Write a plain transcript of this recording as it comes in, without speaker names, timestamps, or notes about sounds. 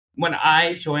When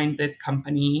I joined this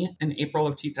company in April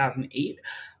of 2008,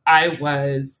 I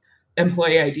was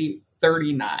employee ID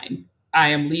 39. I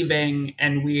am leaving,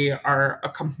 and we are a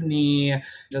company,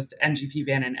 just NGP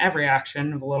VAN and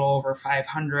EveryAction, of a little over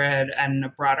 500, and a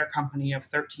broader company of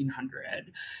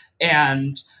 1,300.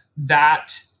 And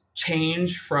that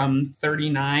change from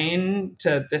 39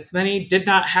 to this many did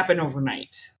not happen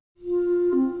overnight.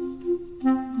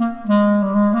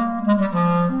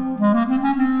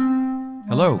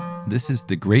 Hello, this is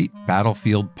the Great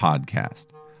Battlefield Podcast.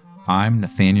 I'm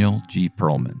Nathaniel G.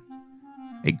 Perlman.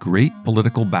 A great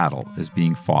political battle is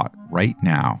being fought right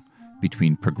now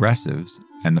between progressives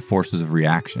and the forces of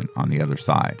reaction on the other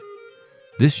side.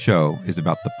 This show is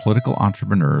about the political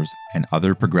entrepreneurs and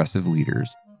other progressive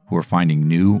leaders who are finding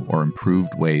new or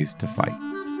improved ways to fight.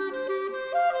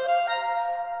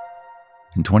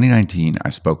 In 2019, I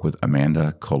spoke with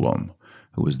Amanda Coulombe,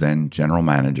 who was then general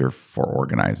manager for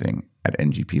organizing at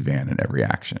NGP VAN and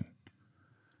EveryAction.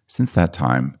 Since that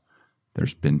time,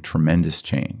 there's been tremendous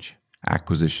change,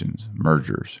 acquisitions,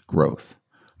 mergers, growth,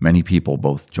 many people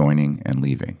both joining and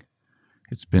leaving.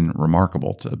 It's been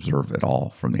remarkable to observe it all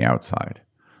from the outside.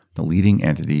 The leading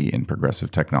entity in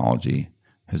progressive technology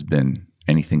has been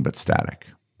anything but static.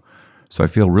 So I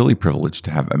feel really privileged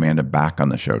to have Amanda back on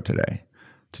the show today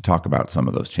to talk about some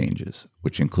of those changes,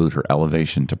 which include her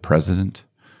elevation to president,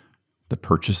 the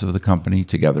purchase of the company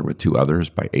together with two others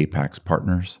by Apax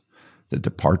partners, the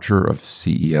departure of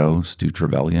CEO Stu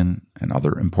Trevelyan and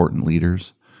other important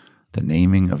leaders, the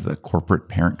naming of the corporate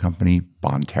parent company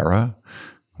Bonterra,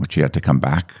 which she had to come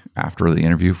back after the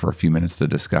interview for a few minutes to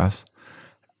discuss,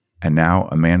 and now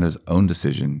Amanda's own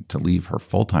decision to leave her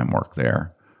full-time work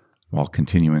there while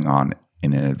continuing on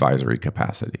in an advisory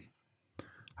capacity.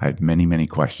 I had many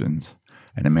questions,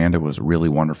 and Amanda was really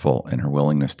wonderful in her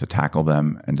willingness to tackle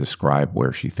them and describe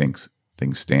where she thinks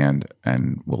things stand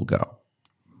and will go.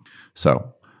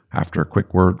 So, after a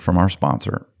quick word from our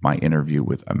sponsor, my interview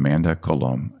with Amanda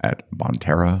Coulombe at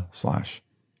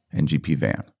Bonterra/NGP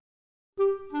VAN.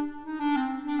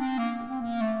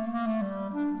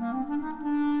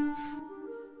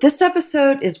 This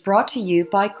episode is brought to you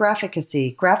by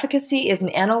Graphicacy. Graphicacy is an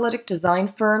analytic design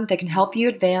firm that can help you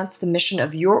advance the mission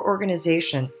of your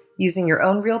organization using your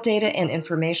own real data and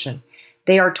information.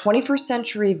 They are 21st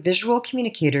century visual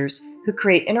communicators who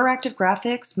create interactive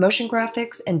graphics, motion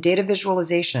graphics, and data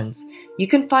visualizations. You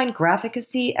can find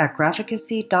Graphicacy at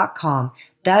graphicacy.com.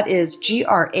 That is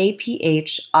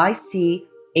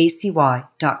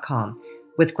GRAPHICACY.com.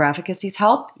 With Graphicacy's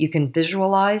help, you can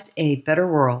visualize a better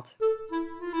world.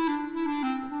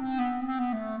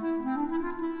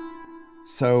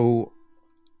 So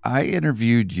I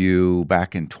interviewed you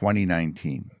back in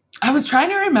 2019. I was trying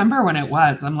to remember when it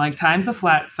was. I'm like, time's a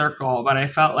flat circle, but I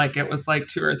felt like it was like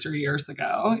 2 or 3 years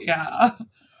ago. Yeah.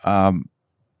 A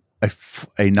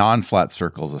non-flat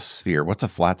circle is a sphere. What's a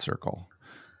flat circle?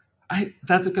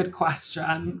 That's a good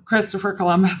question. Christopher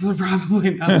Columbus would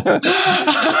probably know.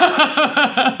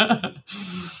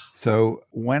 So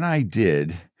when I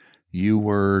did, you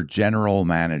were general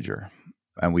manager,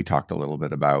 and we talked a little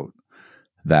bit about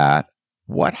that.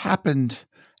 What happened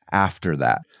after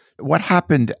that? What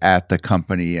happened at the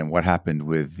company and what happened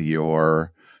with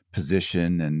your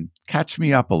position? And catch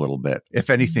me up a little bit,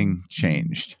 if anything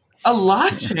changed. A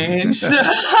lot changed. Okay,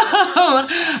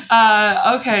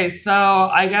 so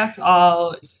I guess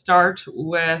I'll start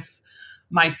with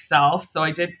myself. So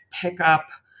I did pick up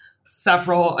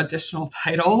several additional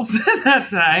titles at that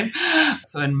time.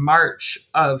 So in March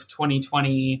of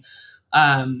 2020,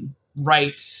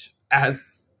 right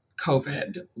as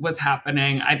COVID was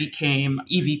happening, I became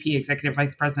EVP, Executive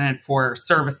Vice President for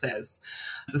Services.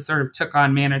 So sort of took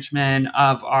on management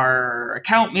of our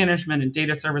account management and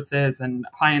data services and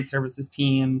client services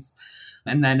teams.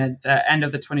 And then at the end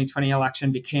of the 2020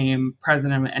 election, became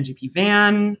president of NGP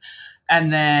VAN.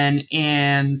 And then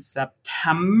in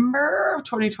September of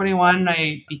 2021,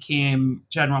 I became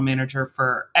general manager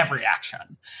for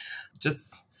EveryAction.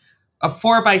 Just a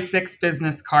 4x6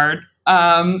 business card.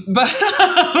 But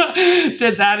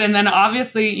did that. And then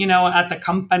obviously, at the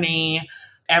company,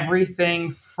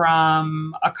 everything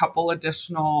from a couple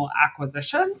additional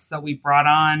acquisitions. So we brought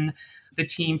on the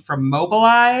team from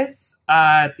Mobilize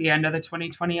at the end of the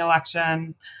 2020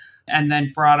 election, and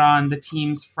then brought on the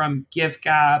teams from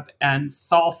GiveGab and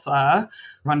Salsa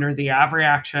under the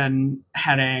EveryAction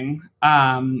heading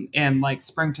in like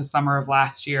spring to summer of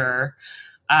last year.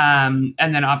 And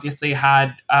then obviously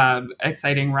had an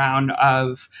exciting round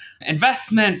of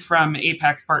investment from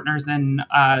Apax partners in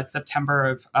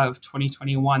September of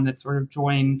 2021 that sort of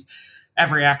joined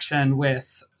EveryAction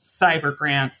with cyber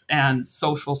grants and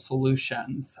social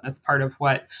solutions as part of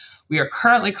what we are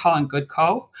currently calling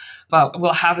GoodCo, but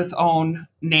will have its own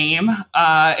name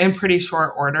in pretty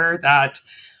short order. That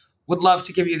would love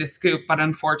to give you the scoop, but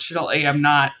unfortunately, I'm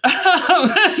not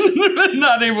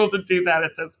not able to do that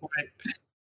at this point.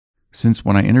 Since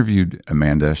when I interviewed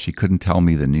Amanda, she couldn't tell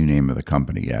me the new name of the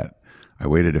company yet. I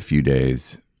waited a few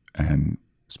days and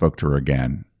spoke to her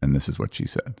again, and this is what she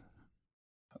said.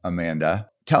 Amanda,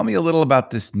 tell me a little about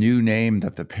this new name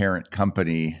that the parent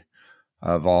company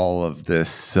of all of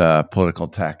this political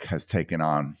tech has taken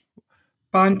on.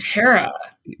 Bonterra.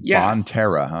 Yes.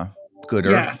 Bonterra, huh? Good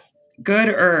Earth. Yes. Good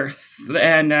Earth.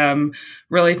 And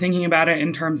really thinking about it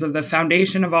in terms of the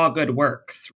foundation of all good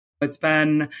works. It's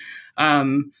been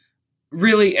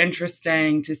really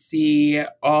interesting to see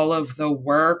all of the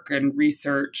work and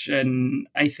research and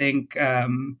I think,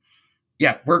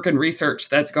 work and research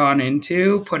that's gone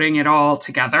into putting it all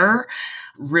together,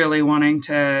 really wanting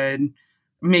to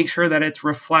make sure that it's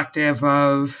reflective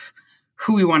of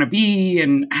who we want to be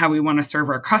and how we want to serve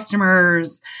our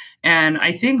customers. And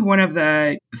I think one of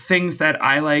the things that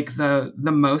I like the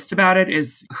most about it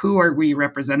is who are we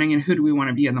representing and who do we want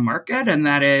to be in the market? And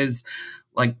that is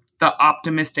like the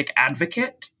optimistic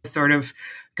advocate, sort of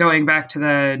going back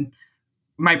to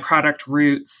my product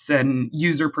roots and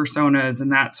user personas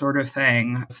and that sort of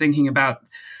thing, thinking about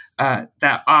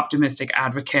that optimistic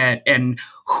advocate and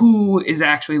who is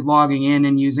actually logging in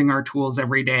and using our tools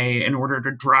every day in order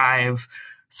to drive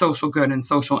social good and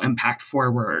social impact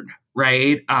forward,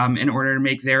 right? In order to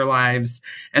make their lives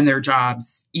and their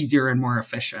jobs easier and more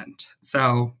efficient.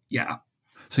 So, yeah.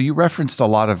 So you referenced a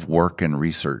lot of work and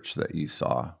research that you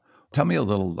saw. Tell me a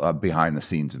little behind the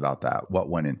scenes about that. What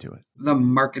went into it? The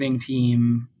marketing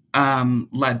team,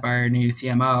 led by our new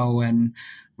CMO and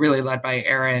really led by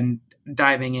Aaron,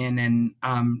 diving in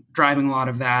and driving a lot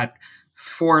of that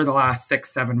for the last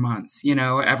 6-7 months. You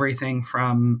know, everything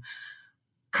from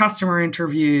customer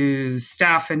interviews,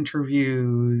 staff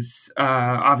interviews,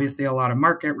 obviously a lot of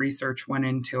market research went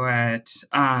into it.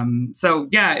 So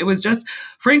yeah, it was just,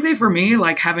 frankly, for me,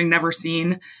 like having never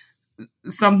seen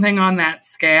something on that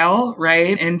scale,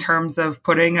 right, in terms of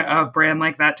putting a brand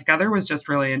like that together was just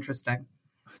really interesting.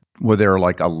 Were there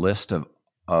like a list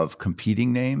of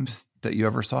competing names that you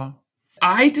ever saw?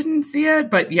 I didn't see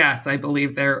it, but yes, I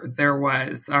believe there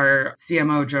was. Our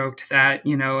CMO joked that,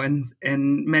 you know,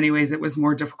 in many ways it was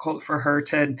more difficult for her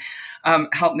to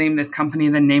help name this company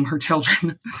than name her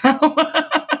children. So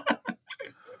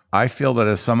I feel that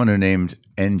as someone who named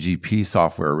NGP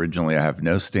software originally, I have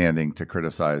no standing to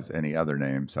criticize any other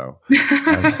name. So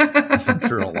I'm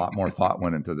sure a lot more thought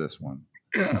went into this one.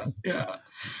 Yeah.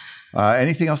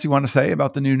 Anything else you want to say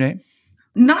about the new name?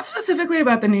 Not specifically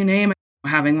about the new name.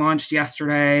 Having launched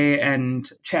yesterday and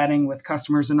chatting with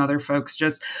customers and other folks,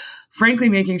 just frankly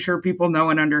making sure people know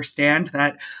and understand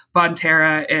that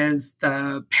Bonterra is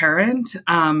the parent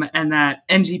and that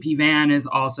NGP VAN is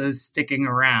also sticking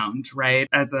around, right,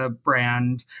 as a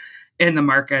brand in the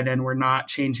market. And we're not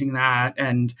changing that.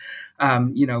 And,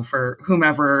 you know, for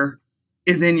whomever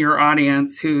is in your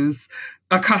audience who's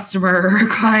a customer or a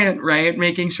client, right?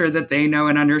 Making sure that they know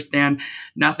and understand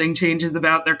nothing changes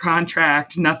about their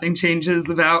contract, nothing changes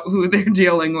about who they're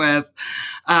dealing with.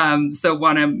 So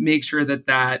want to make sure that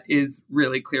that is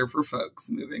really clear for folks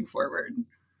moving forward.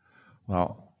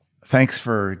 Well, thanks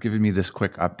for giving me this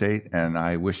quick update, and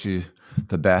I wish you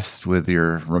the best with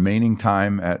your remaining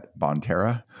time at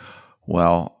Bonterra.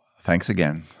 Well, thanks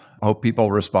again. I hope people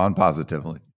respond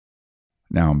positively.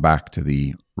 Now I'm back to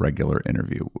the regular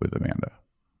interview with Amanda.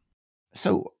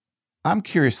 So I'm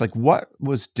curious, like, what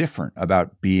was different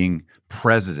about being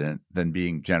president than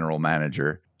being general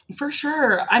manager? For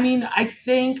sure. I mean, I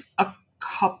think a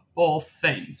couple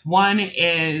things. One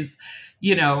is,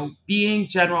 you know, being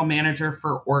general manager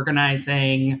for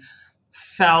organizing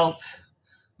felt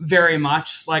very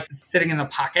much like sitting in the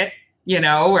pocket, you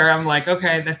know, where I'm like,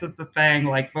 okay, this is the thing,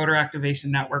 like voter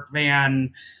activation network,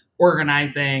 van,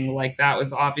 organizing, like that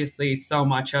was obviously so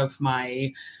much of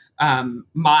my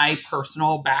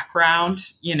personal background,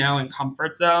 you know, and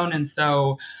comfort zone. And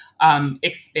so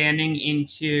expanding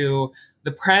into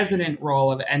the president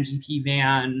role of NGP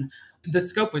VAN, the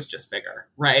scope was just bigger,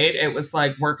 right? It was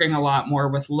like working a lot more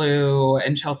with Lou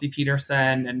and Chelsea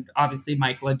Peterson and obviously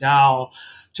Mike Liddell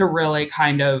to really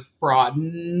kind of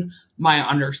broaden my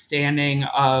understanding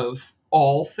of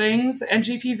all things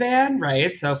NGP VAN,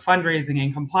 right? So fundraising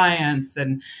and compliance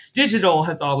and digital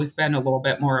has always been a little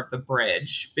bit more of the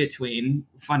bridge between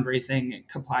fundraising and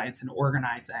compliance and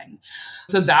organizing.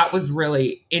 So that was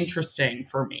really interesting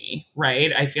for me,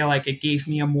 right? I feel like it gave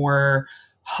me a more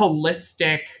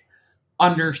holistic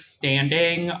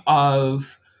understanding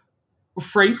of,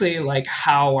 frankly, like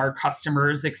how our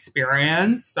customers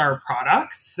experience our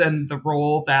products and the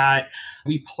role that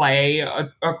we play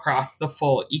across the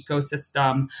full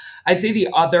ecosystem. I'd say the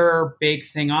other big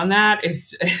thing on that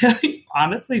is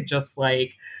honestly just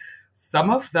like some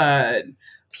of the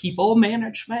people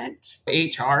management,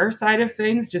 HR side of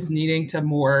things, just needing to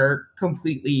more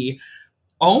completely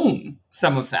own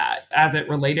some of that as it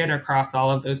related across all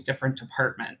of those different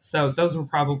departments. So those were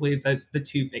probably the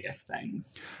two biggest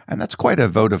things. And that's quite a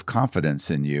vote of confidence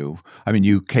in you. I mean,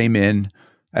 you came in,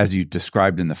 as you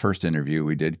described in the first interview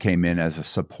we did, came in as a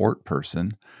support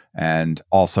person and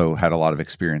also had a lot of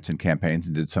experience in campaigns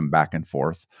and did some back and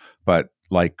forth, but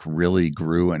like really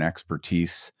grew an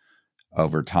expertise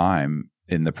over time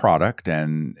in the product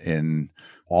and in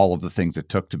all of the things it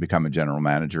took to become a general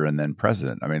manager and then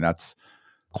president. I mean, that's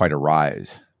quite a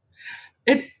rise.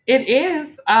 It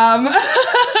is.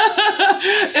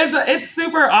 It's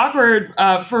super awkward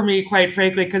for me, quite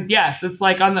frankly, because yes, it's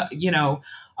like on the,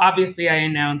 obviously I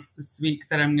announced this week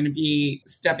that I'm going to be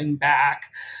stepping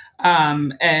back.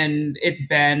 And it's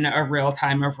been a real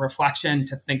time of reflection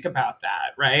to think about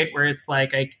that, right? Where it's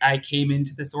like I came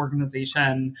into this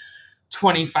organization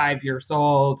 25 years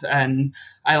old. And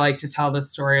I like to tell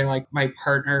this story, like my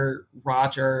partner,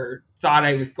 Roger, thought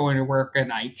I was going to work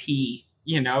in IT.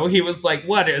 He was like,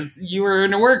 you were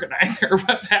an organizer,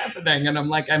 what's happening? And I'm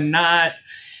like, I'm not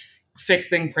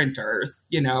fixing printers,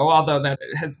 although that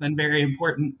has been very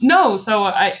important. No, so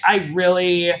I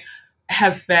really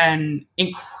have been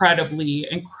incredibly,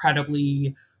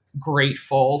 incredibly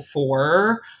grateful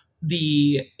for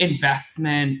the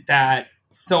investment that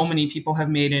so many people have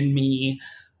made in me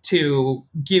to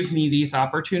give me these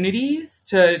opportunities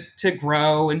to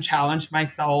grow and challenge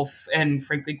myself and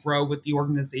frankly grow with the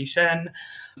organization.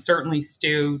 Certainly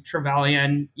Stu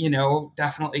Trevelyan,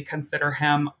 definitely consider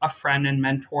him a friend and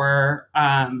mentor.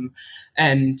 And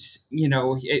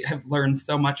have learned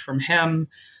so much from him.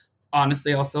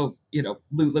 Honestly, also,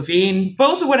 Lou Levine,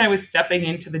 both when I was stepping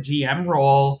into the GM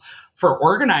role for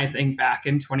organizing back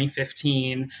in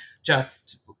 2015,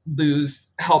 just Lou's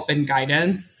help and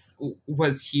guidance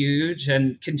was huge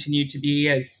and continued to be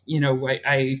as,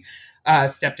 I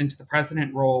stepped into the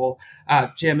president role,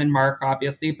 Jim and Mark,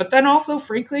 obviously, but then also,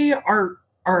 frankly,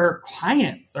 our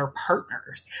clients, our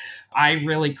partners. I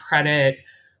really credit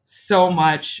so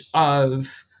much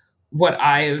of what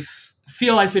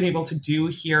feel I've been able to do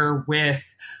here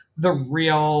with the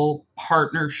real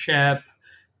partnership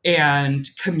and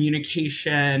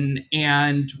communication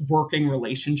and working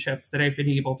relationships that I've been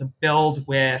able to build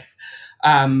with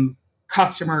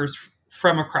customers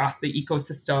from across the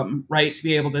ecosystem, right? To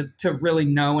be able to really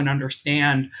know and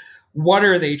understand what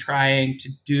are they trying to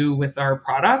do with our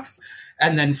products.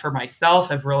 And then for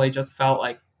myself, I've really just felt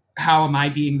like, how am I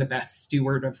being the best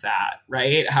steward of that,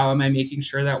 right? How am I making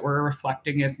sure that we're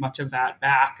reflecting as much of that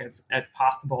back as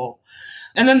possible?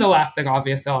 And then the last thing,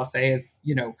 obviously, I'll say is,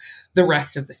 the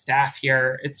rest of the staff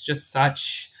here. It's just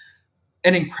such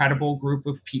an incredible group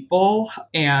of people.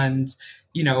 And,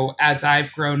 as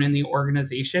I've grown in the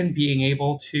organization, being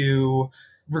able to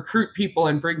recruit people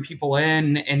and bring people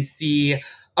in and see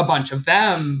a bunch of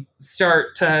them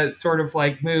start to sort of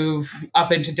like move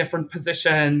up into different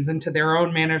positions, into their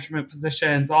own management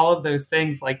positions, all of those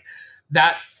things, like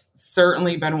that's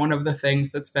certainly been one of the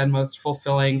things that's been most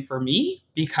fulfilling for me,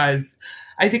 because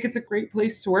I think it's a great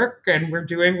place to work and we're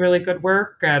doing really good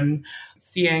work, and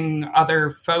seeing other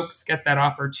folks get that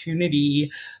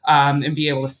opportunity and be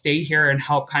able to stay here and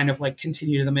help kind of like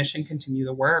continue the mission, continue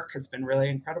the work has been really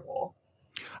incredible.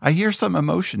 I hear some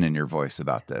emotion in your voice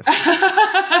about this.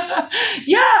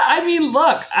 Yeah, I mean,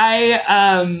 look,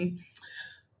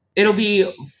 it'll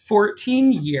be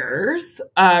 14 years,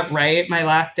 right? My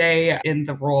last day in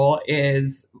the role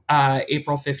is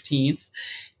April 15th.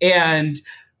 And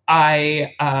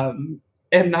I am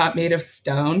not made of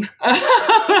stone.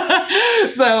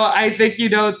 So I think you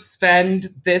don't spend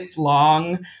this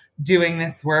long doing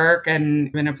this work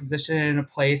and in a position, in a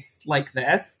place like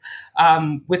this,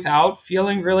 without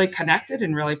feeling really connected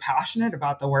and really passionate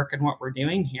about the work and what we're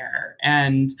doing here.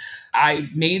 And I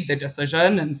made the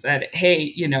decision and said,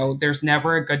 hey, there's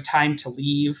never a good time to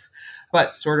leave,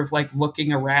 but sort of like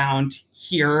looking around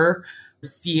here,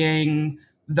 seeing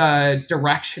the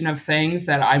direction of things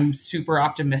that I'm super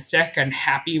optimistic and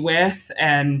happy with,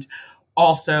 and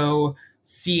also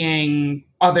seeing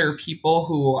other people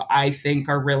who I think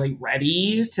are really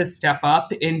ready to step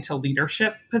up into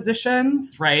leadership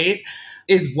positions, right,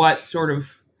 is what sort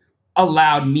of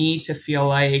allowed me to feel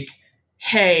like,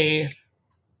 hey,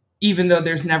 even though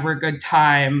there's never a good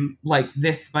time, like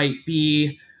this might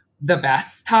be the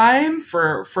best time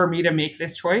for me to make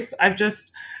this choice.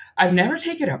 I've never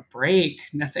taken a break,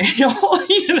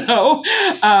 Nathaniel,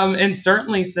 and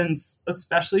certainly since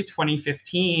especially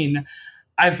 2015,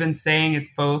 I've been saying it's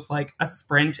both like a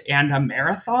sprint and a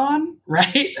marathon,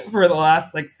 right? For the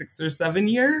last like 6 or 7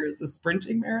 years, a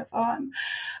sprinting marathon.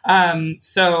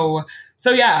 So,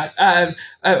 yeah,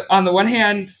 on the one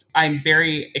hand, I'm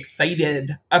very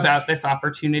excited about this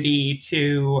opportunity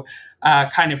to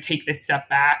kind of take this step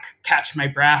back, catch my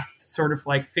breath, sort of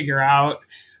like figure out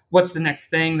what's the next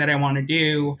thing that I want to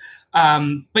do.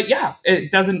 But yeah,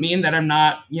 it doesn't mean that I'm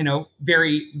not,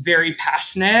 very, very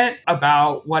passionate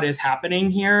about what is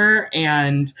happening here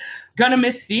and gonna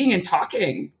miss seeing and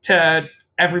talking to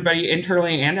everybody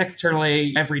internally and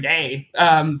externally every day,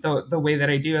 the way that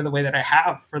I do and the way that I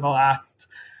have for the last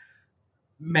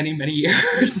many, many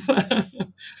years.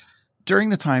 During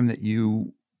the time that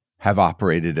you have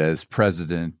operated as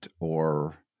president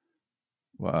or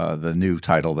the new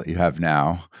title that you have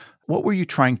now, what were you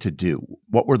trying to do?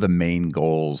 What were the main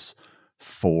goals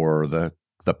for the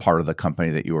part of the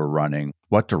company that you were running?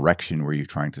 What direction were you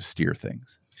trying to steer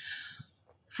things?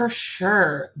 For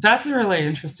sure. That's a really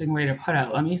interesting way to put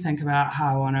it. Let me think about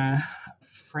how I want to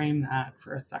frame that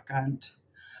for a second.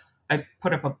 I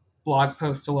put up a blog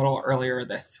post a little earlier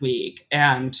this week,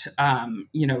 and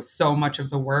so much of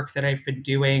the work that I've been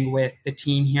doing with the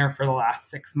team here for the last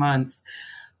 6 months,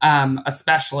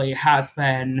 especially, has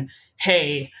been,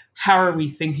 hey, how are we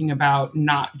thinking about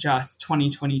not just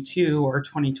 2022 or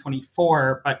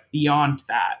 2024, but beyond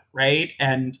that, right?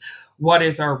 And what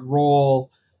is our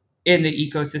role in the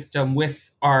ecosystem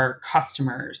with our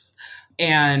customers?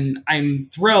 And I'm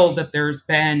thrilled that there's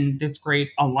been this great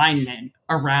alignment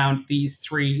around these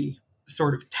three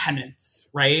sort of tenets,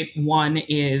 right? One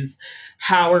is,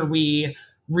 how are we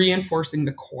reinforcing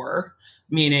the core?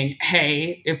 Meaning,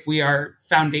 hey, if we are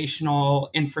foundational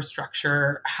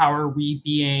infrastructure, how are we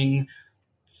being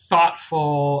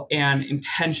thoughtful and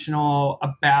intentional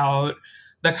about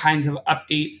the kinds of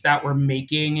updates that we're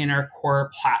making in our core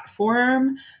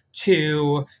platform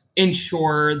to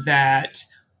ensure that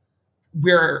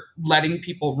we're letting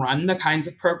people run the kinds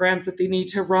of programs that they need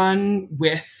to run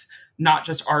with not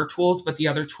just our tools, but the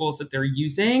other tools that they're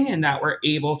using, and that we're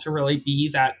able to really be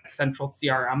that central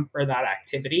CRM for that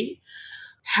activity.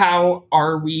 How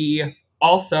are we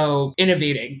also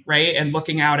innovating, right? And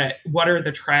looking out at what are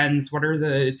the trends, what are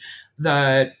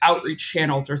the outreach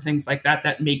channels or things like that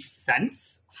that make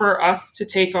sense for us to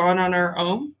take on our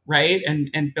own, right?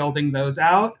 And building those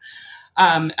out.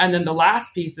 And then the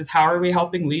last piece is, how are we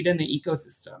helping lead in the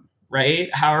ecosystem, right?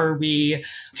 How are we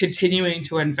continuing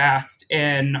to invest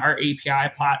in our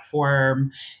API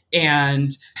platform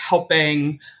and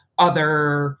helping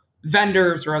other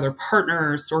vendors or other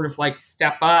partners sort of like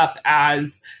step up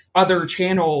as other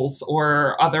channels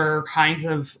or other kinds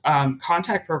of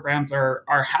contact programs are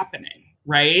happening,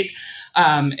 right?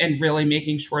 And really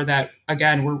making sure that,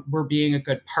 again, we're being a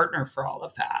good partner for all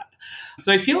of that.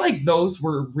 So I feel like those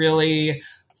were really,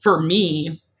 for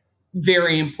me,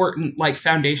 very important, like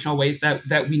foundational ways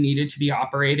that we needed to be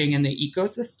operating in the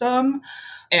ecosystem.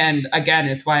 And again,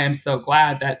 it's why I'm so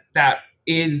glad that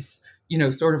is,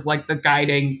 sort of like the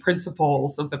guiding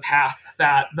principles of the path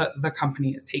that the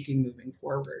company is taking moving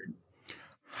forward.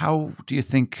 How do you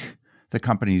think the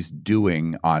company's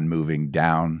doing on moving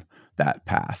down that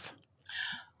path?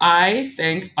 I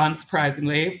think,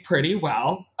 unsurprisingly, pretty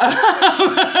well.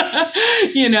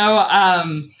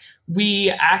 We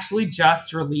actually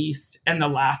just released in the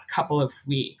last couple of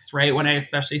weeks, right? When I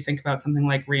especially think about something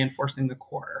like reinforcing the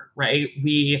core, right?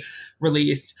 We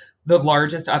released the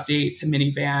largest update to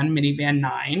Minivan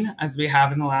 9, as we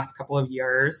have in the last couple of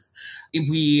years.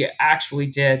 We actually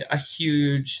did a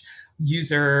huge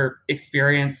user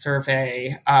experience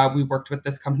survey. We worked with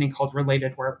this company called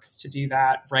Related Works to do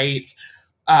that, right?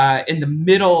 In the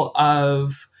middle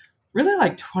of really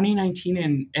like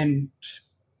 2019 and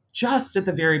just at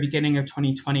the very beginning of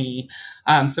 2020.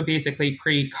 So basically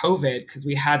pre-COVID, because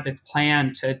we had this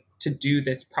plan to do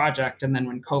this project. And then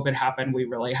when COVID happened, we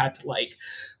really had to like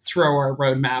throw our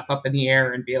roadmap up in the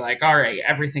air and be like, all right,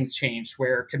 everything's changed.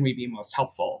 Where can we be most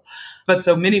helpful? But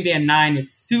so Minivan 9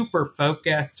 is super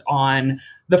focused on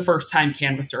the first time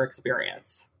canvasser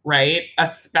experience, right?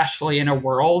 Especially in a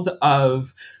world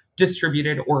of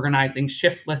distributed organizing,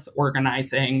 shiftless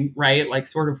organizing, right? Like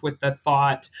sort of with the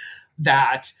thought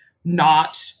that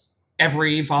not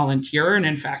every volunteer, and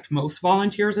in fact, most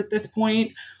volunteers at this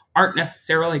point, aren't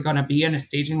necessarily going to be in a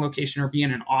staging location or be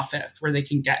in an office where they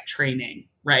can get training,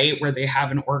 right? Where they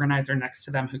have an organizer next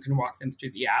to them who can walk them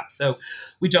through the app. So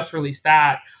we just released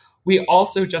that. We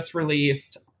also just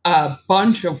released a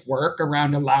bunch of work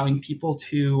around allowing people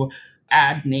to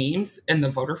add names in the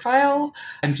voter file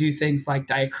and do things like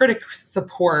diacritic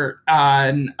support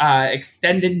and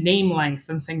extended name lengths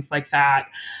and things like that.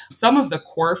 Some of the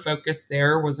core focus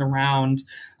there was around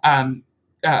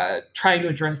trying to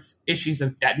address issues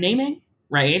of dead naming,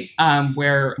 right?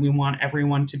 Where we want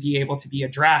everyone to be able to be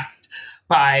addressed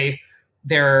by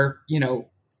their,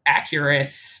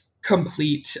 accurate,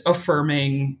 complete,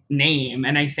 affirming name.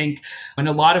 And I think in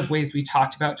a lot of ways, we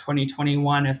talked about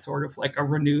 2021 as sort of like a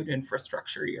renewed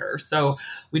infrastructure year. So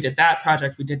we did that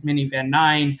project. We did Minivan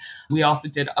 9. We also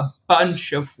did a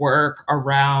bunch of work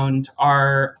around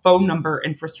our phone number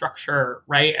infrastructure,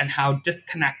 right? And how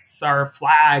disconnects are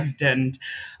flagged and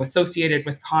associated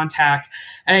with contact.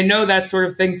 And I know that sort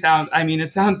of thing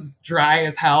it sounds dry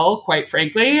as hell, quite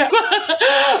frankly.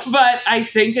 But I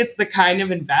think it's the kind of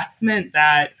investment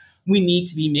that we need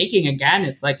to be making. Again,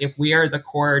 it's like if we are the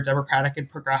core democratic and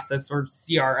progressive sort of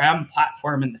CRM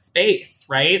platform in the space,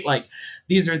 right? Like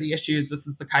these are the issues. This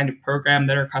is the kind of program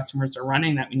that our customers are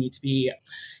running that we need to be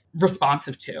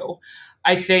responsive to.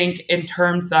 I think in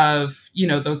terms of,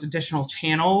 those additional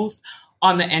channels,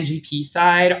 on the NGP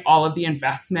side, all of the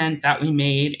investment that we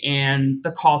made in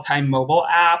the Call Time mobile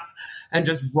app and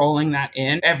just rolling that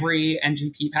in. Every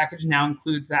NGP package now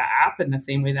includes that app in the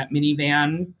same way that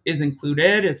Minivan is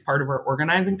included as part of our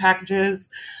organizing packages.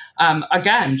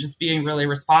 Again, just being really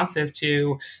responsive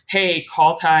to, hey,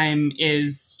 Call Time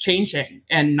is changing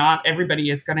and not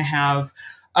everybody is going to have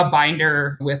a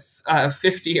binder with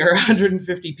 50 or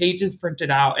 150 pages printed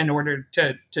out in order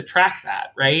to track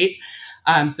that, right?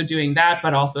 So doing that,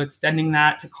 but also extending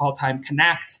that to Call Time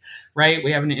Connect, right?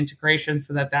 We have an integration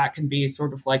so that can be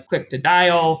sort of like click to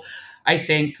dial. I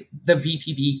think the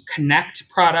VPB Connect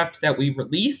product that we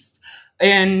released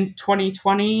in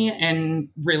 2020 and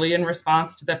really in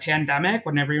response to the pandemic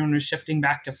when everyone was shifting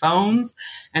back to phones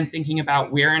and thinking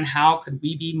about where and how could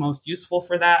we be most useful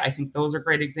for that. I think those are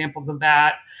great examples of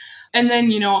that. And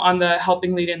then, on the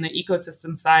helping lead in the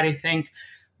ecosystem side, I think,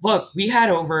 look, we had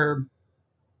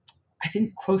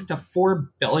close to 4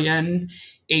 billion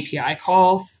API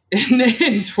calls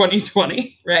in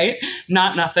 2020, right?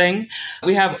 Not nothing.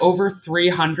 We have over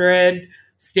 300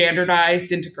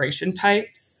 standardized integration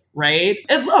types, right?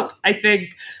 And look, I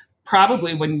think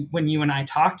probably when you and I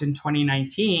talked in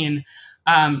 2019,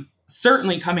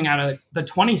 certainly coming out of the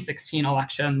 2016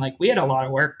 election, like we had a lot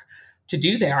of work to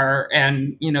do there.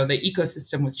 And, the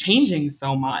ecosystem was changing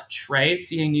so much, right?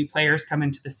 Seeing new players come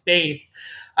into the space.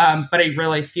 But I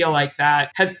really feel like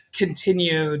that has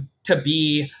continued to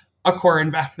be a core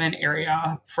investment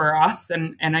area for us.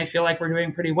 And I feel like we're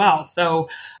doing pretty well. So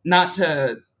not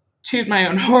to toot my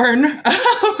own horn,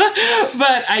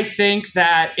 but I think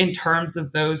that in terms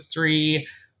of those three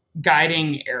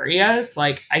guiding areas,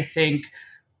 like I think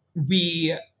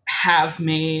we have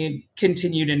made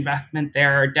continued investment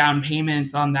there, down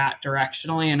payments on that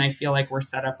directionally. And I feel like we're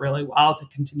set up really well to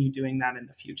continue doing that in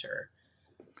the future.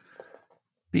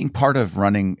 Being part of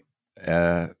running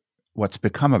what's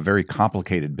become a very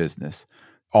complicated business,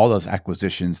 all those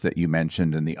acquisitions that you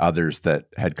mentioned and the others that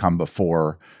had come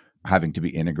before having to be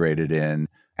integrated in,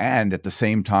 and at the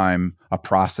same time, a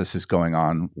process is going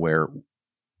on where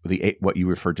what you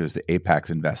referred to as the Apex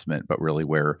investment, but really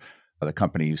where the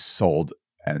company sold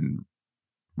and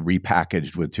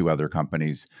repackaged with two other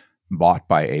companies, bought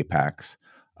by Apex,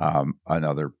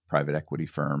 another private equity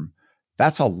firm.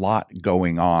 That's a lot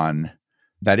going on.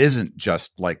 That isn't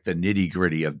just like the nitty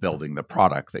gritty of building the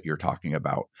product that you're talking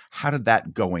about. How did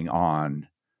that going on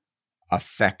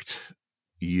affect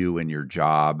you and your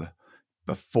job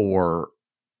before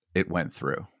it went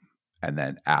through and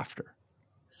then after?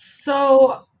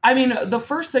 So, the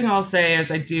first thing I'll say is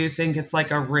I do think it's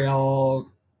like a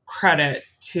real credit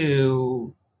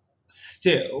to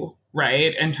Stu,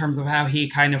 right? In terms of how he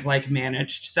kind of like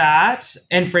managed that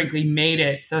and frankly made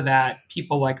it so that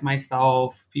people like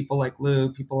myself, people like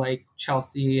Lou, people like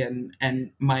Chelsea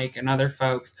and Mike and other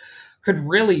folks could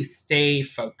really stay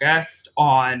focused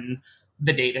on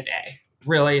the day-to-day,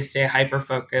 really stay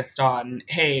hyper-focused on,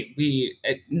 hey,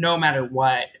 no matter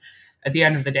what, at the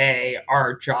end of the day,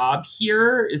 our job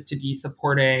here is to be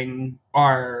supporting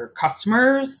our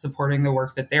customers, supporting the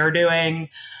work that they're doing.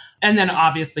 And then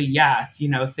obviously, yes,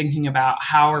 thinking about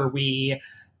how are we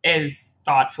as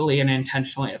thoughtfully and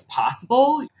intentionally as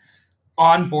possible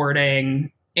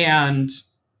onboarding and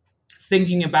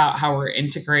thinking about how we're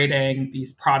integrating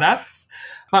these products,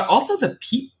 but also the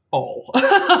people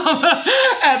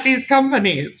at these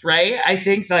companies, right? I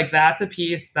think like that's a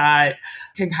piece that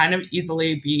can kind of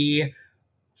easily be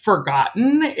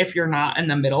forgotten if you're not in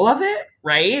the middle of it,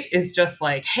 right? Is just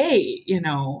like, hey,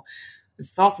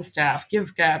 salsa staff,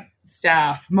 GiveGap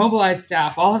staff, Mobilize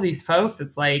staff, all of these folks,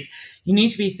 it's like you need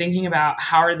to be thinking about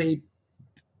how are they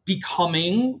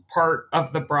becoming part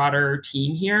of the broader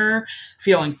team here,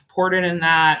 feeling supported in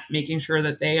that, making sure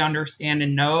that they understand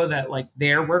and know that like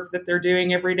their work that they're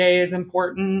doing every day is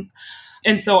important.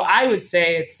 And so I would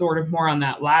say it's sort of more on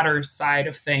that latter side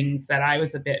of things that I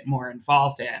was a bit more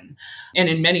involved in. And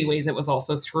in many ways, it was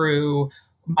also through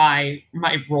my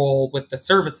role with the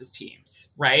services teams,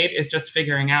 right? Is just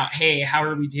figuring out, hey, how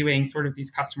are we doing sort of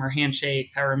these customer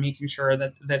handshakes? How are we making sure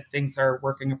that things are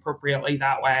working appropriately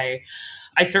that way?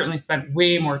 I certainly spent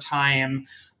way more time,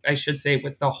 I should say,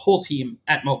 with the whole team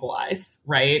at Mobilize,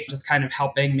 right? Just kind of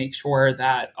helping make sure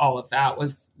that all of that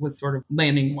was sort of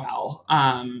landing well.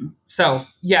 So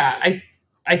yeah,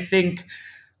 I think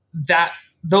that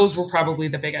those were probably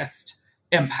the biggest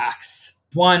impacts.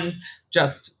 One,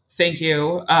 just thank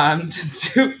you to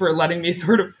Stu for letting me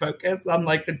sort of focus on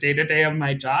like the day-to-day of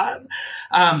my job.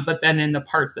 But then in the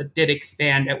parts that did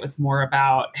expand, it was more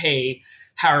about, hey,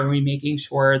 how are we making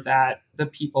sure that the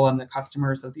people and the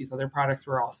customers of these other products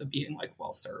were also being like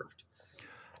well served?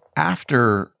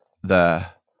 After the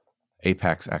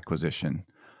Apex acquisition,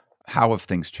 how have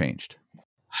things changed?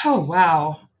 Oh,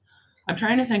 wow. I'm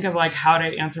trying to think of like how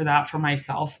to answer that for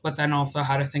myself, but then also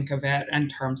how to think of it in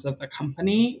terms of the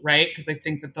company, right? Because I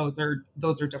think that those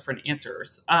are different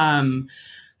answers.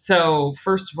 So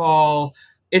first of all,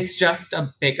 it's just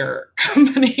a bigger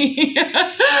company.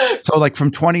 So like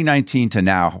from 2019 to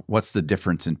now, what's the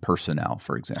difference in personnel,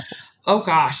 for example? Oh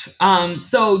gosh.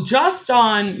 So just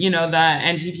on, the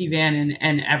NGP VAN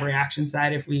and EveryAction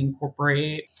side, if we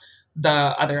incorporate the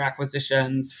other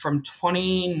acquisitions from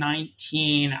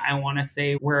 2019, I want to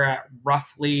say we're at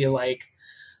roughly like,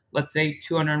 let's say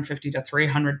 250 to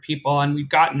 300 people, and we've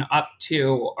gotten up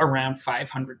to around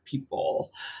 500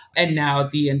 people. And now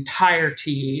the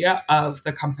entirety of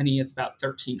the company is about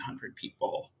 1,300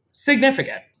 people.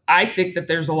 Significant. I think that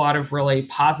there's a lot of really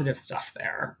positive stuff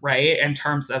there, right? In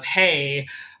terms of, hey,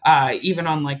 even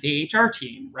on like the HR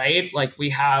team, right? Like we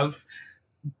have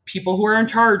people who are in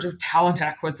charge of talent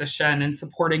acquisition and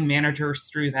supporting managers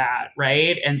through that,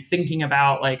 right? And thinking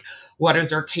about like, what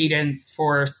is our cadence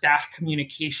for staff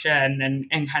communication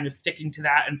and kind of sticking to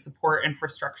that and support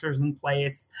infrastructures in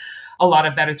place. A lot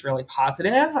of that is really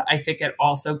positive. I think it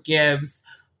also gives,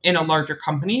 in a larger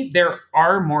company, there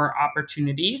are more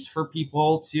opportunities for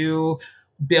people to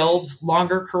build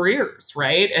longer careers,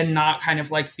 right? And not kind of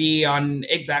like be on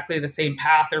exactly the same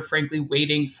path or frankly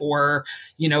waiting for,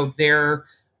 their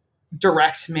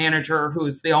direct manager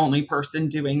who's the only person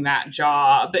doing that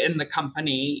job in the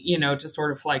company, to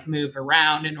sort of like move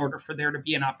around in order for there to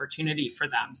be an opportunity for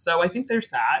them. So I think there's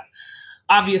that.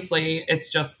 Obviously, it's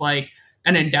just like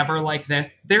an endeavor like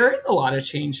this, there is a lot of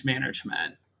change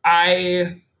management.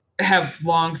 I have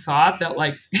long thought that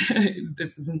like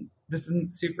this isn't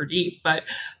super deep, but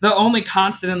the only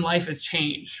constant in life is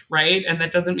change, right? And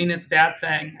that doesn't mean it's a bad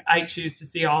thing. I choose to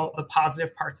see all the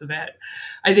positive parts of it.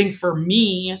 I think for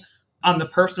me, on the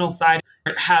personal side,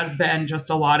 it has been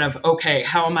just a lot of, okay,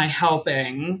 how am I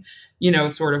helping,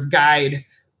 sort of guide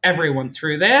everyone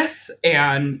through this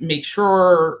and make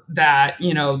sure that,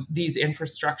 these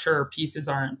infrastructure pieces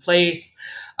are in place.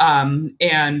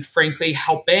 And frankly,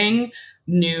 helping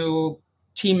new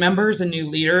team members and new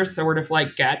leaders sort of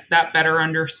like get that better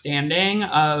understanding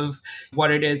of what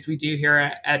it is we do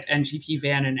here at NGP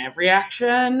VAN and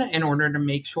EveryAction in order to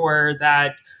make sure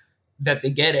that they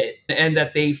get it and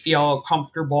that they feel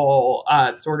comfortable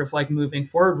sort of like moving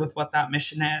forward with what that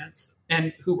mission is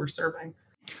and who we're serving.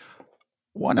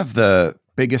 One of the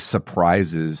biggest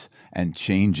surprises and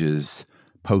changes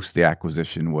post the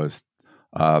acquisition was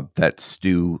that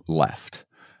Stu left.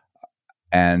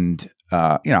 And,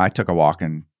 I took a walk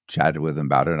and chatted with him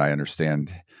about it. I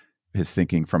understand his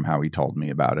thinking from how he told me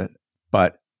about it.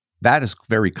 But that is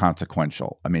very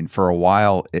consequential. I mean, for a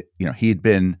while, he'd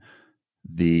been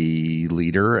the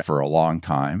leader for a long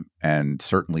time and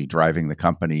certainly driving the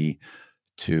company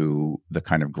to the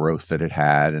kind of growth that it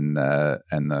had and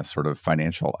the sort of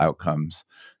financial outcomes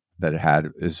that it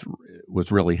had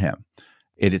was really him.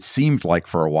 It seemed like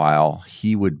for a while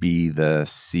he would be the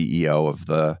CEO of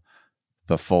the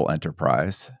full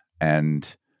enterprise,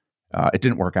 and it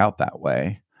didn't work out that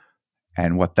way.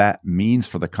 And what that means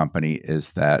for the company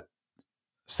is that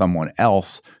someone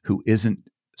else who isn't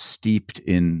steeped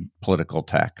in political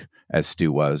tech, as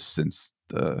Stu was since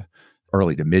the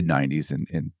early to mid 90s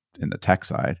in the tech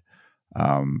side,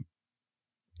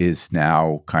 is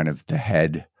now kind of the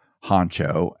head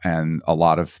honcho, and a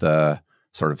lot of the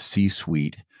sort of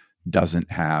C-suite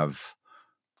doesn't have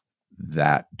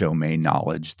that domain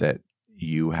knowledge that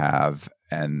you have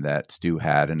and that Stu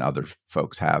had and other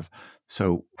folks have.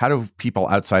 So how do people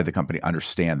outside the company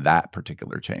understand that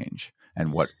particular change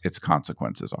and what its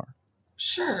consequences are?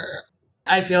 Sure.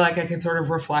 I feel like I could sort of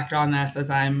reflect on this as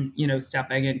I'm,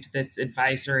 stepping into this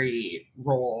advisory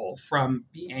role from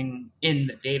being in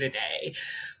the day-to-day.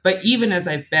 But even as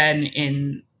I've been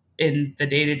in the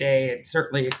day-to-day and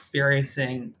certainly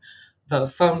experiencing the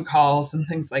phone calls and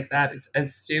things like that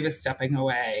as Stu is stepping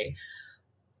away,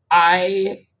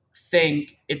 I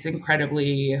think it's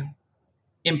incredibly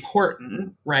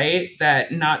important, right?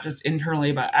 That not just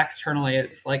internally, but externally,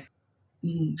 it's like,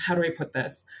 how do I put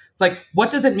this? It's like, what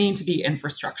does it mean to be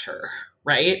infrastructure,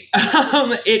 right?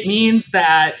 It means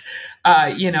that,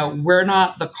 we're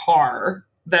not the car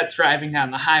that's driving down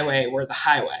the highway, we're the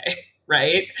highway,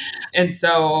 right? And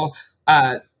so,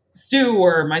 Stu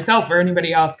or myself or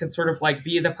anybody else could sort of like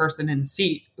be the person in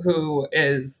seat who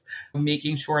is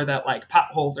making sure that like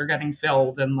potholes are getting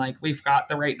filled and like we've got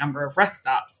the right number of rest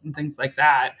stops and things like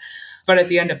that. But at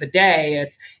the end of the day,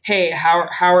 it's, hey, how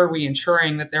are we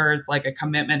ensuring that there is like a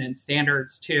commitment and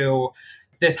standards to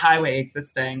this highway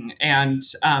existing and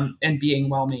being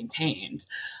well maintained?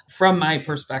 From my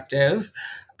perspective,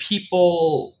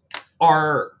 people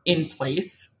are in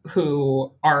place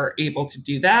who are able to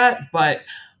do that. But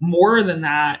more than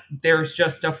that, there's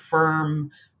just a firm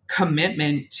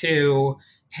commitment to,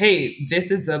 hey,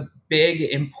 this is a big,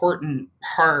 important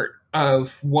part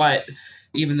of what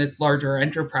even this larger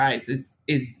enterprise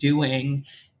is doing.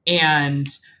 And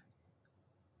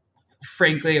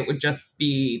frankly, it would just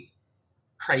be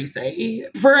crazy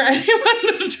for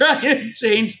anyone to try and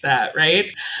change that, right?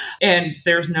 And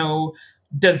there's no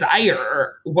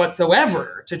desire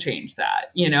whatsoever to change that.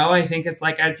 I think it's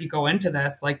like, as you go into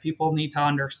this, like people need to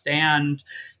understand,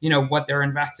 what they're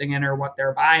investing in or what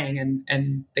they're buying.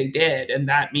 And they did. And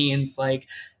that means like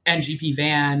NGP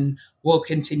Van will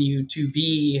continue to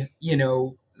be,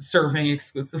 serving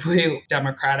exclusively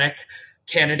Democratic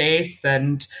candidates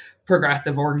and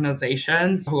progressive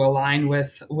organizations who align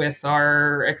with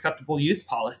our acceptable use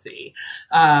policy.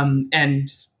 And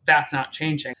that's not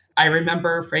changing. I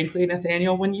remember, frankly,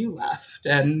 Nathaniel, when you left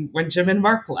and when Jim and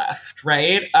Mark left,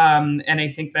 right? And I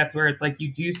think that's where it's like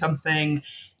you do something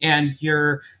and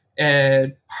you're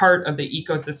part of the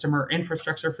ecosystem or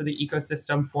infrastructure for the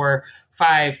ecosystem for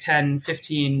 5, 10,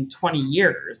 15, 20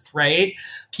 years, right?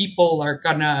 People are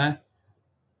gonna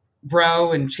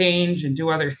grow and change and do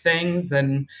other things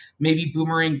and maybe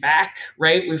boomerang back,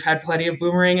 right? We've had plenty of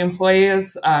boomerang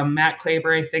employees. Matt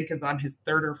Klaber, I think, is on his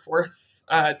 3rd or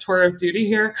 4th tour of duty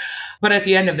here. But at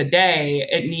the end of the day,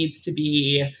 it needs to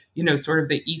be, sort of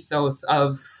the ethos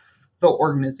of the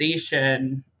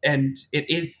organization, and it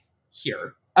is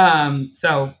here.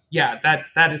 So yeah,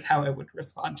 that is how I would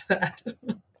respond to that.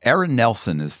 Erin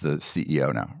Nelson is the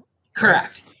CEO now.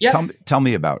 Correct. Right? Yeah. Tell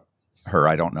me about her.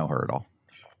 I don't know her at all.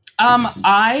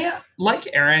 I like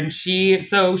Erin. She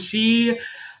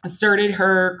started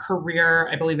her career,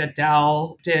 I believe, at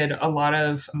Dell, did a lot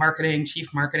of marketing,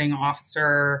 chief marketing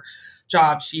officer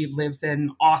jobs. She lives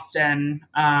in Austin,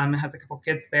 has a couple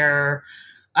kids there.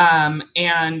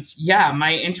 And yeah,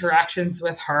 my interactions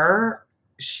with her,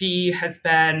 she has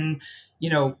been,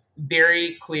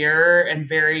 very clear and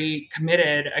very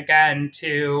committed again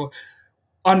to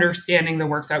understanding the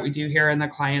work that we do here and the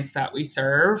clients that we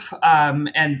serve,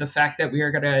 and the fact that we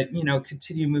are going to,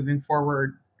 continue moving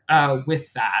forward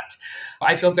with that.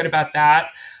 I feel good about that.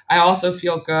 I also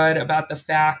feel good about the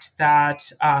fact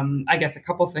that, I guess a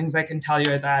couple things I can tell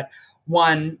you are that,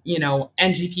 one,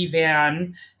 NGP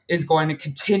Van is going to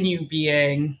continue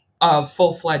being a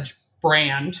full-fledged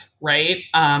brand, right?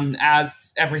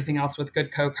 As everything else with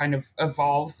Goodco kind of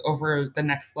evolves over the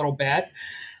next little bit.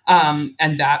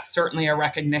 And that's certainly a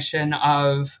recognition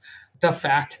of the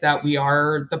fact that we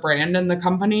are the brand and the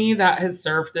company that has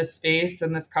served this space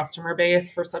and this customer base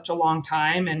for such a long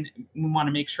time. And we want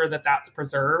to make sure that that's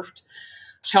preserved.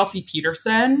 Chelsea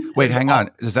Peterson. Wait, hang on.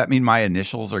 Does that mean my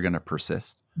initials are going to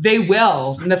persist? They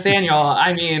will, Nathaniel.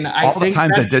 I mean, all the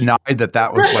times I denied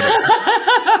that was what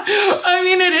I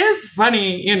mean, it is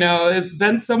funny, it's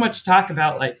been so much talk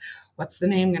about like, what's the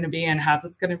name going to be and how's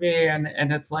it going to be? And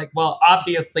it's like, well,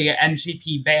 obviously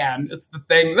NGP Van is the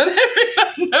thing that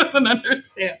everyone knows and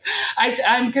understands.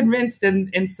 I'm convinced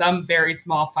in some very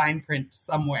small fine print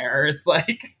somewhere, it's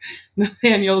like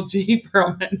Nathaniel G.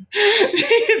 Perlman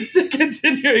needs to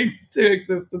continue to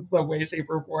exist in some way, shape,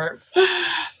 or form.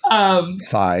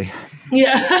 Sigh.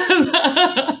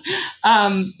 Yeah.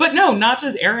 But no, not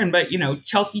just Aaron, but,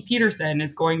 Chelsea Peterson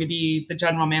is going to be the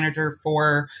general manager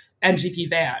for NGP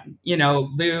VAN.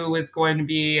 Lou is going to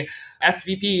be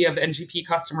SVP of NGP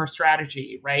customer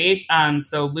strategy, right?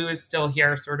 So Lou is still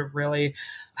here sort of really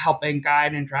helping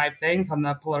guide and drive things on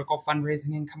the political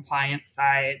fundraising and compliance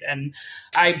side. And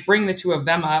I bring the two of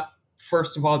them up,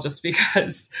 first of all, just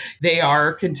because they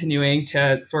are continuing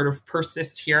to sort of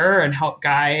persist here and help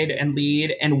guide and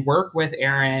lead and work with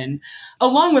Aaron,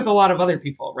 along with a lot of other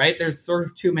people, right? There's sort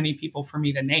of too many people for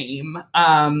me to name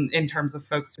in terms of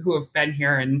folks who have been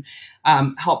here and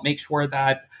help make sure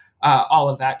that all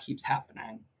of that keeps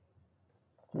happening.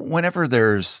 Whenever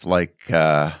there's like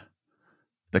the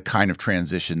kind of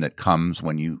transition that comes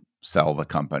when you sell the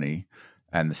company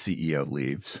and the CEO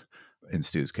leaves, in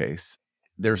Stu's case,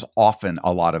 there's often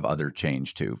a lot of other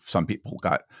change too. Some people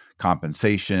got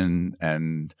compensation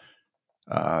and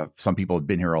some people have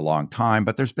been here a long time,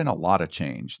 but there's been a lot of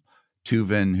change.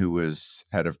 Tuvin, who was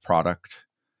head of product,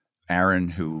 Aaron,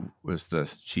 who was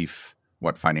the chief,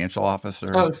 financial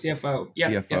officer? Oh, CFO. Yeah.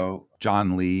 CFO. Yep.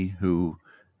 John Lee, who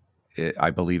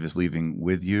I believe is leaving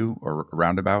with you or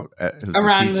roundabout.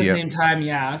 Around the same time,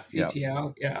 yeah.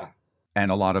 CTO, yeah.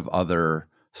 And a lot of other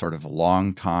sort of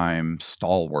longtime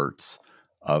stalwarts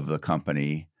of the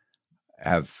company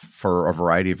have, for a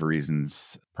variety of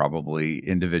reasons, probably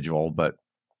individual, but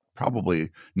probably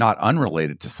not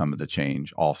unrelated to some of the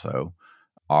change also,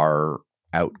 are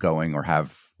outgoing or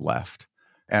have left.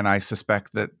 And I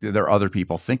suspect that there are other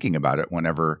people thinking about it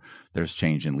whenever there's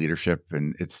change in leadership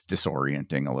and it's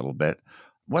disorienting a little bit.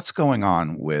 What's going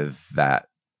on with that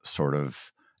sort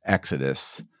of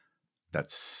exodus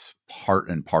that's part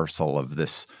and parcel of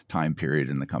this time period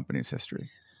in the company's history?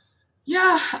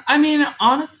 Yeah, I mean,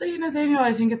 honestly, Nathaniel,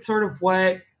 I think it's sort of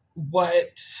what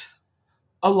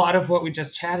a lot of what we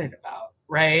just chatted about,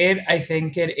 right? I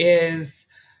think it is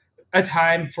a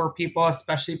time for people,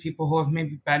 especially people who have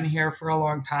maybe been here for a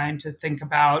long time, to think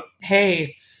about,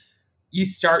 hey, you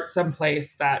start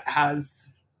someplace that has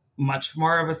much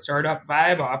more of a startup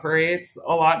vibe, operates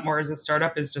a lot more as a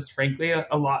startup, is just frankly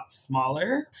a lot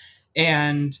smaller.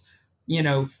 And,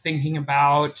 thinking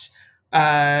about,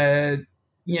 as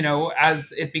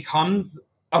it becomes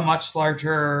a much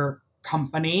larger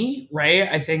company, right?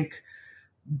 I think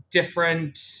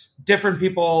different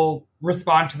people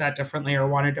respond to that differently or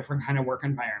want a different kind of work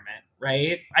environment,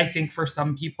 right? I think for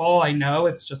some people, I know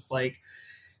it's just like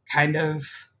kind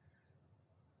of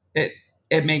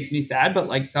it makes me sad, but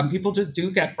like some people just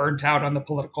do get burnt out on the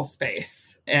political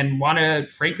space and want to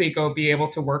frankly go be able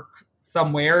to work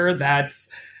somewhere that's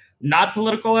not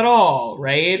political at all,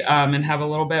 right? And have a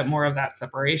little bit more of that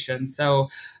separation. So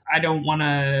I don't want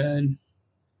to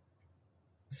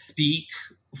speak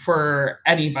for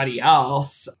anybody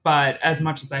else, but as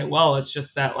much as I will, it's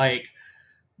just that like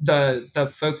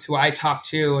the folks who I talk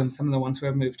to and some of the ones who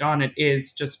have moved on, it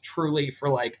is just truly for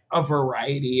like a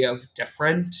variety of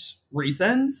different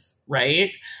reasons,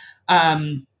 right?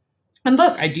 And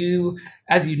look, I do,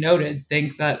 as you noted,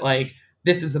 think that like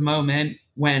this is a moment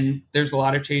when there's a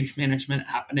lot of change management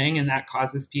happening, and that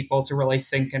causes people to really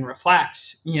think and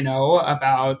reflect,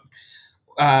 about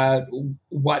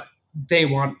what they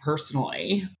want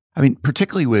personally. I mean,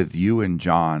 particularly with you and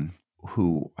John,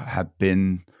 who have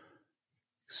been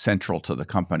central to the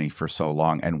company for so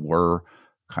long and were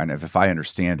kind of, if I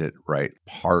understand it right,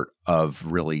 part of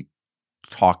really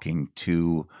talking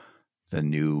to the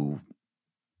new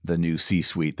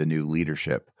C-suite, the new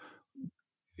leadership.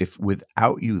 If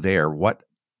without you there, what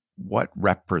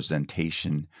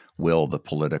representation will the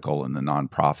political and the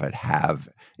nonprofit have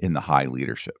in the high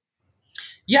leadership?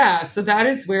 Yeah, so that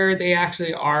is where they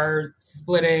actually are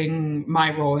splitting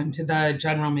my role into the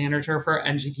general manager for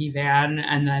NGP VAN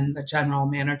and then the general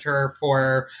manager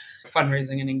for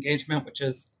fundraising and engagement, which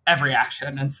is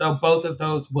EveryAction. And so both of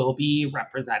those will be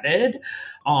represented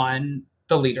on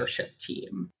the leadership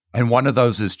team. And one of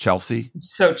those is Chelsea.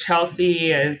 So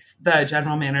Chelsea is the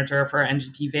general manager for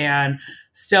NGP VAN,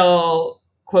 still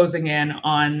closing in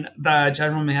on the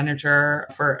general manager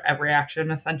for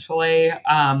EveryAction, essentially.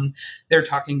 They're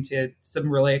talking to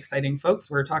some really exciting folks.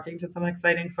 We're talking to some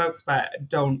exciting folks, but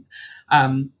don't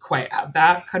quite have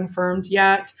that confirmed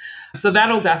yet. So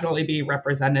that'll definitely be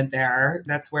represented there.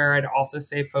 That's where I'd also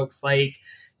say folks like,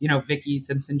 Vicky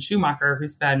Simpson Schumacher,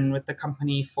 who's been with the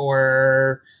company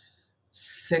for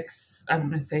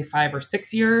 5 or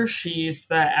 6 years. She's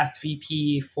the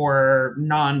SVP for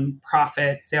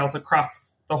nonprofit sales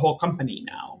across the whole company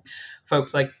now.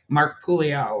 Folks like Mark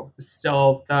Pulio,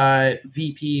 still the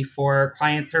VP for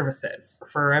client services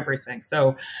for everything.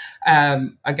 So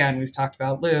again, we've talked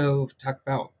about Lou, we've talked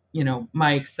about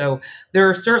Mike. So there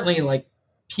are certainly like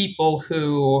people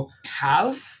who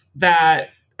have that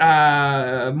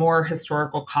more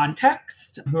historical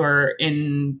context who are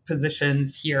in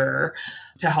positions here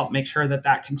to help make sure that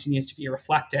that continues to be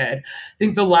reflected. I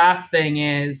think the last thing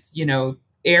is,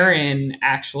 Erin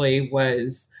actually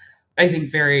was, I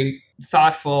think, very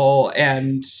thoughtful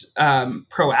and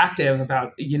proactive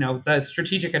about, the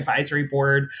strategic advisory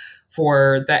board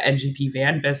for the NGP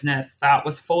van business. That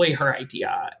was fully her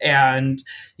idea. And,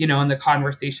 in the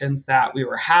conversations that we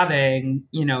were having,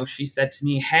 she said to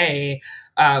me, hey,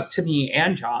 to me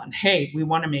and John, hey, we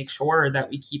want to make sure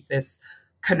that we keep this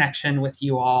connection with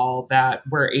you all, that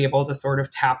we're able to sort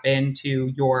of tap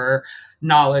into your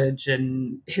knowledge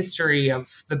and history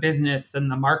of the business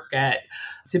and the market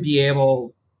to be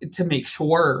able to make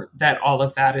sure that all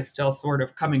of that is still sort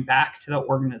of coming back to the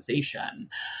organization.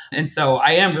 And so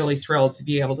I am really thrilled to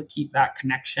be able to keep that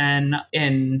connection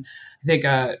in, I think,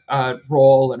 a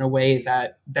role in a way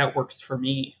that works for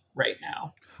me right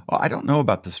now. Well, I don't know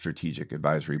about the strategic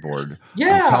advisory board.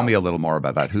 Yeah. Tell me a little more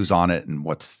about that. Who's on it and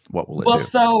what will it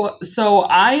do? So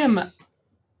I am,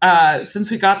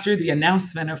 since we got through the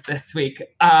announcement of this week,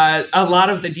 a lot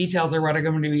of the details are what I'm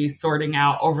going to be sorting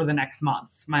out over the next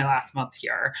month, my last month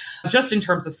here, just in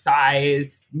terms of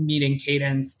size, meeting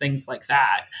cadence, things like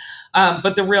that.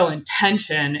 But the real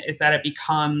intention is that it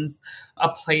becomes a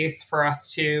place for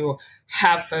us to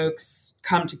have folks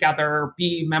come together,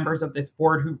 be members of this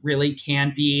board who really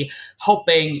can be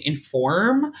helping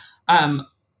inform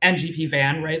NGP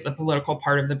Van, right, the political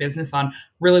part of the business, on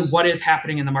really what is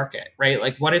happening in the market, right?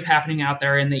 Like what is happening out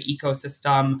there in the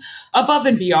ecosystem above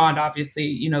and beyond,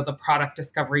 obviously, the product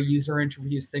discovery, user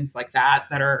interviews, things like that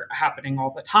are happening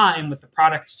all the time with the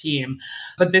product team.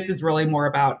 But this is really more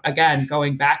about, again,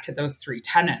 going back to those three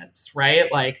tenets,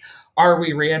 right? Like, are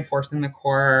we reinforcing the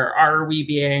core? Are we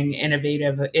being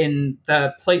innovative in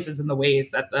the places and the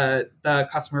ways that the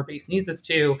customer base needs us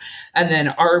to? And then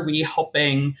are we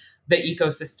helping the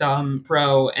ecosystem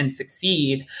grow and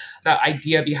succeed? The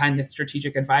idea behind the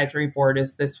strategic advisory board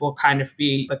is this will kind of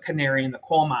be the canary in the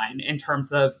coal mine in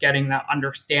terms of getting that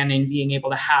understanding, being able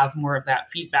to have more of that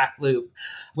feedback loop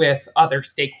with other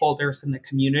stakeholders in the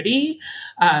community,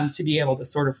 to be able to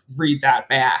sort of read that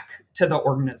back to the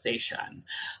organization.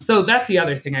 So that's the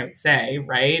other thing I would say,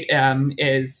 right?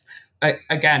 Is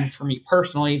again, for me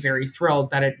personally, very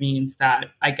thrilled that it means that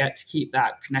I get to keep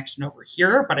that connection over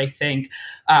here. But I think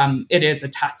it is a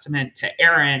testament to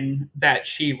Erin that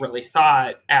she really saw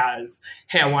it as,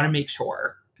 hey, I want to make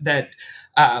sure that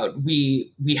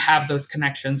we have those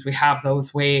connections, we have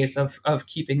those ways of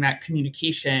keeping that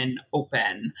communication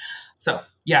open. So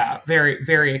yeah, very,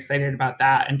 very excited about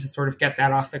that and to sort of get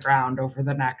that off the ground over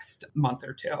the next month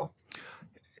or two.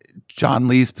 John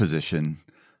Lee's position.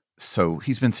 So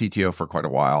he's been CTO for quite a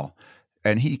while,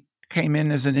 and he came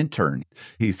in as an intern.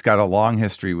 He's got a long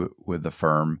history with the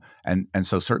firm, and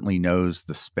so certainly knows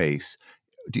the space.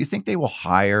 Do you think they will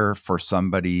hire for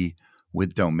somebody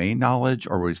with domain knowledge,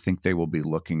 or do you think they will be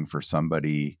looking for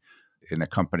somebody in a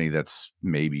company that's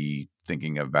maybe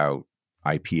thinking about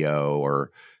IPO or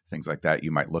things like that?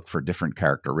 You might look for different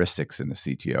characteristics in the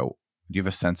CTO. Do you have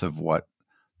a sense of what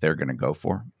they're going to go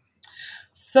for?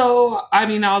 So, I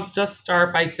mean, I'll just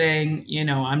start by saying,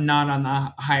 I'm not on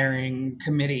the hiring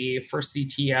committee for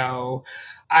CTO.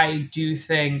 I do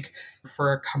think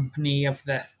for a company of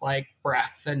this like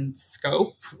breadth and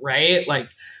scope, right?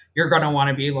 Like you're going to want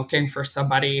to be looking for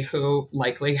somebody who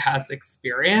likely has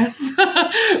experience,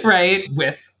 right?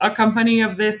 With a company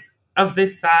of this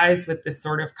size, with this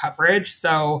sort of coverage.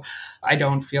 So I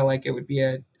don't feel like it would be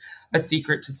a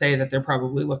secret to say that they're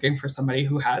probably looking for somebody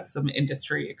who has some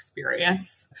industry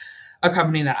experience, a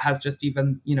company that has just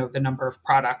even, the number of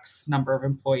products, number of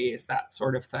employees, that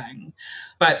sort of thing.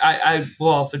 But I will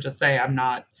also just say I'm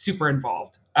not super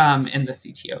involved in the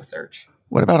CTO search.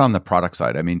 What about on the product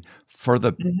side? I mean, for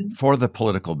the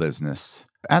political business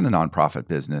and the nonprofit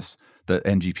business, the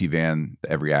NGP VAN, the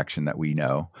EveryAction that we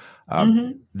know,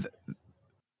 the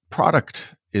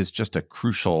product is just a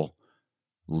crucial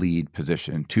lead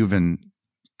position. Tuvin,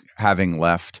 having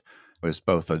left, was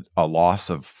both a loss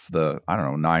of the,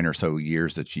 9 or so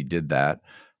years that she did that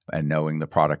and knowing the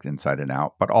product inside and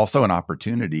out, but also an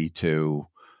opportunity to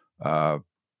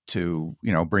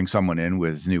bring someone in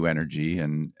with new energy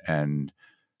and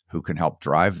who can help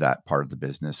drive that part of the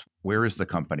business. Where is the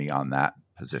company on that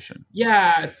position?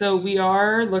 Yeah, so we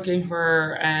are looking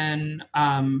for an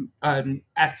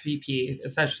SVP,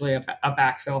 essentially a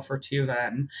backfill for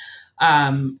Tuvin.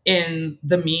 In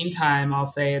the meantime, I'll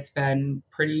say it's been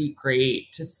pretty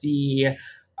great to see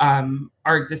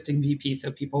our existing VP.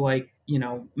 So people like,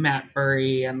 Matt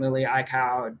Burry and Lily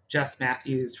Eichhout, Jess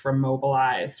Matthews from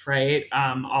Mobilize, right?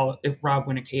 Rob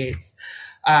Winnicates.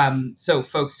 So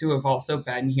folks who have also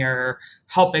been here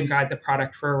helping guide the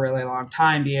product for a really long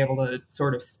time, be able to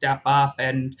sort of step up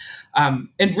and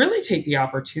really take the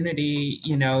opportunity,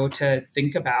 to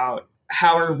think about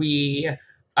how are we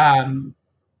um,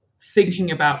 thinking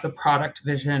about the product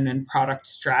vision and product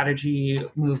strategy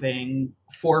moving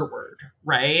forward,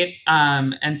 right?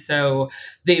 And so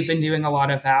they've been doing a lot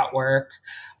of that work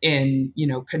in,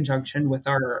 conjunction with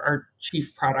our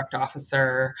chief product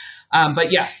officer.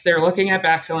 But yes, they're looking at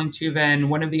backfilling Tuvin.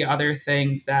 One of the other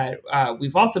things that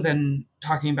we've also been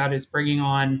talking about is bringing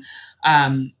on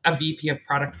a VP of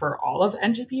product for all of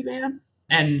NGP VAN.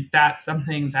 And that's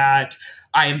something that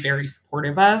I am very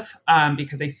supportive of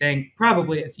because I think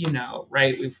probably, as you know,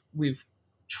 right, we've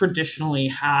traditionally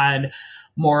had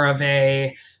more of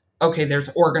a okay, there's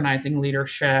organizing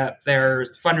leadership,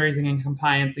 there's fundraising and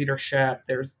compliance leadership,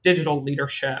 there's digital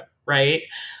leadership, right?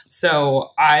 So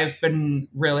I've been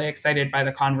really excited by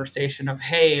the conversation of,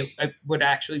 hey, it would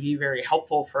actually be very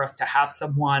helpful for us to have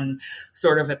someone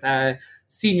sort of at the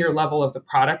senior level of the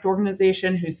product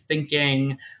organization who's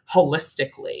thinking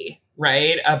holistically,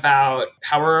 right, about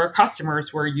how are our customers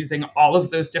who are using all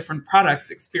of those different products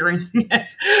experiencing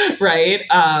it, right?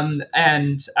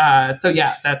 So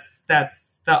yeah, that's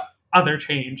the other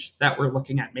change that we're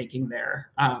looking at making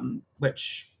there,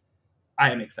 which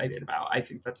I am excited about. I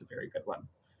think that's a very good one.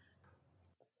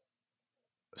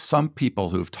 Some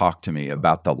people who've talked to me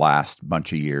about the last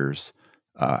bunch of years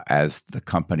as the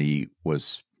company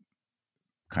was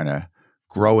kind of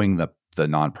growing the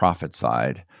nonprofit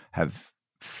side have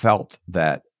felt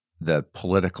that the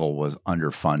political was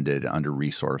underfunded,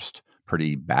 under-resourced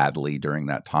pretty badly during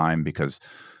that time because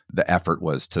the effort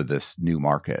was to this new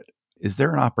market. Is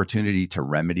there an opportunity to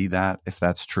remedy that if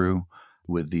that's true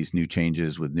with these new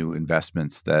changes, with new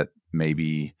investments that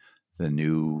maybe the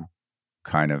new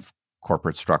kind of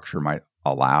corporate structure might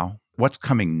allow? What's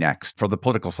coming next for the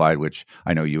political side, which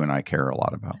I know you and I care a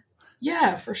lot about?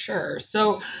 Yeah, for sure.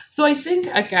 So I think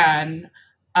again,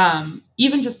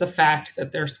 even just the fact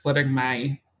that they're splitting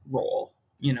my role,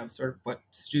 sort of what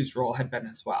Stu's role had been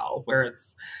as well, where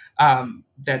it's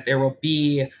that there will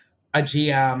be a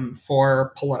GM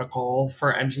for political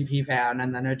for NGP VAN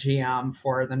and then a GM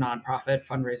for the nonprofit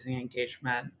fundraising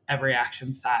engagement,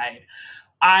 EveryAction side.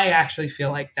 I actually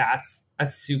feel like that's a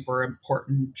super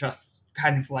important, just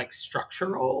kind of like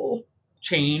structural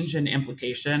change and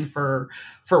implication for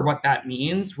what that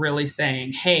means, really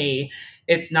saying, hey,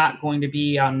 it's not going to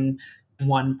be on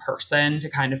one person to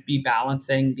kind of be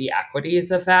balancing the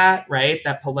equities of that, right?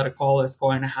 That political is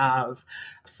going to have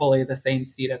fully the same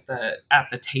seat at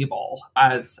the table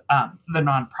as the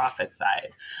nonprofit side.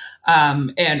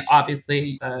 And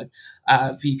obviously the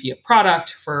VP of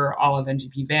product for all of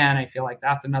NGP VAN, I feel like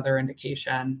that's another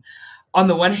indication. On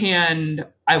the one hand,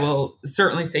 I will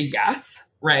certainly say yes,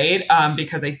 right?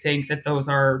 Because I think that those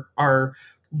are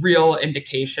real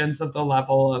indications of the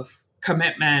level of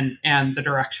commitment and the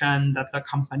direction that the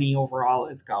company overall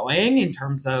is going in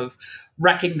terms of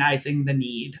recognizing the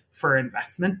need for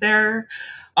investment there.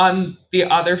 On the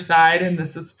other side, and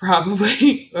this is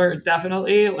probably or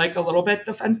definitely like a little bit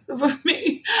defensive of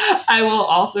me, I will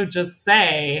also just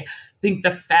say, I think the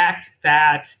fact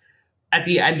that at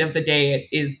the end of the day,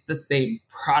 it is the same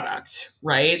product,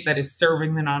 right? That is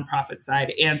serving the nonprofit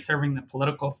side and serving the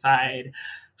political side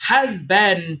has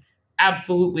been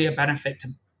absolutely a benefit to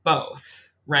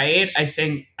both, right? I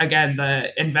think, again,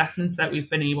 the investments that we've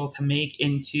been able to make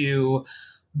into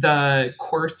the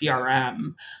core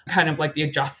CRM, kind of like the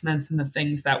adjustments and the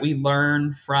things that we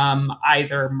learn from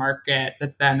either market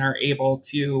that then are able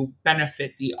to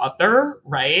benefit the other,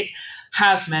 right,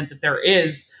 have meant that there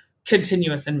is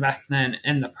continuous investment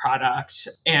in the product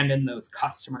and in those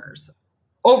customers.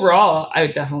 Overall, I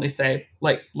would definitely say,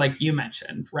 like you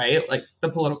mentioned, right? Like the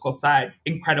political side,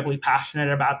 incredibly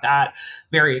passionate about that,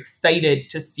 very excited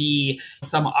to see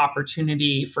some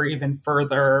opportunity for even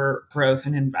further growth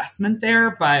and investment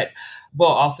there. But we'll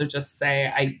also just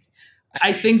say,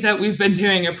 I think that we've been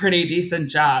doing a pretty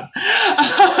decent job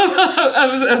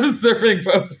of serving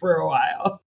both for a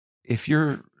while. If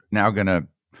you're now going to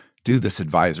do this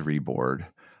advisory board,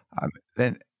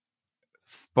 then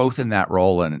both in that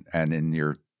role and in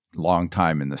your long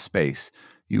time in the space,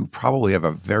 you probably have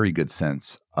a very good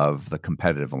sense of the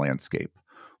competitive landscape.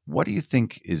 What do you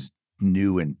think is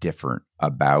new and different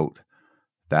about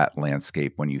that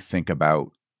landscape when you think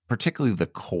about particularly the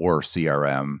core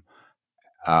CRM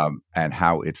and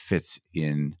how it fits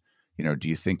in? Do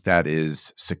you think that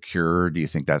is secure? Do you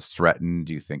think that's threatened?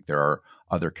 Do you think there are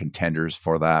other contenders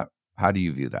for that? How do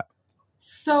you view that?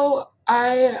 So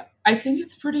I think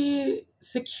it's pretty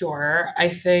secure. I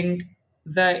think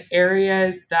the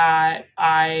areas that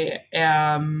I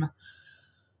am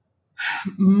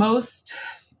most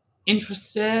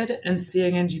interested in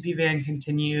seeing NGP Van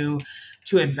continue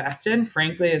to invest in,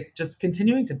 frankly, is just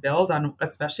continuing to build on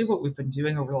especially what we've been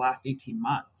doing over the last 18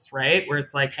 months, right? Where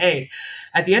it's like, hey,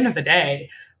 at the end of the day,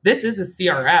 this is a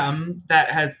CRM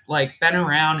that has like been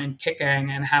around and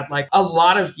kicking and had like a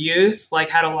lot of use, like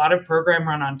had a lot of program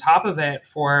run on top of it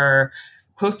for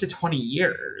close to 20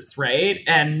 years, right?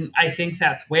 And I think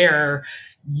that's where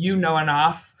you know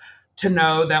enough to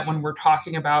know that when we're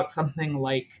talking about something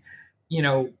like,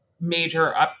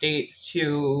 major updates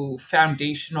to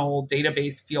foundational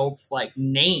database fields like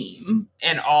name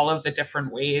and all of the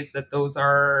different ways that those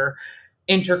are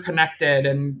interconnected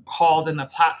and called in the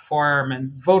platform,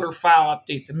 and voter file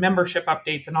updates and membership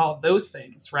updates and all of those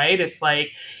things, right? It's like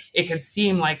it could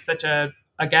seem like such a,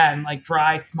 again, like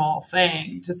dry small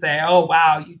thing to say, oh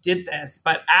wow, you did this,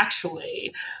 but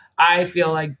actually I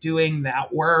feel like doing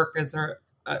that work is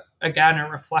again a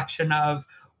reflection of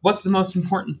what's the most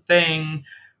important thing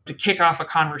to kick off a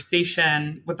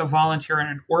conversation with a volunteer and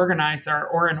an organizer,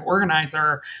 or an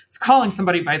organizer is calling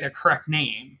somebody by their correct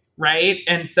name, right?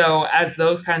 And so as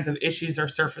those kinds of issues are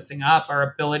surfacing up, our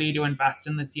ability to invest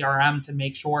in the CRM to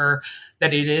make sure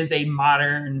that it is a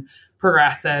modern,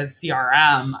 progressive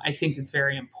CRM, I think it's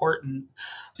very important.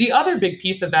 The other big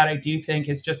piece of that, I do think,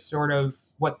 is just sort of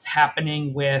what's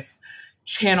happening with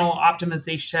channel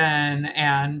optimization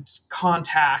and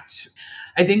contact.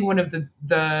 I think one of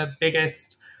the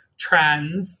biggest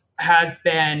trends has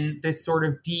been this sort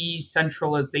of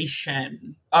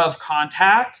decentralization of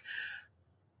contact,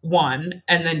 one,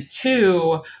 and then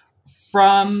two,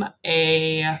 from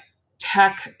a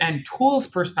tech and tools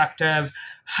perspective,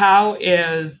 how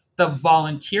is the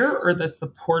volunteer or the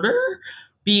supporter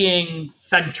being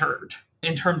centered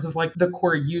in terms of like the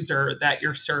core user that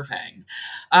you're serving?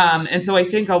 And so I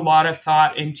think a lot of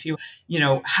thought into,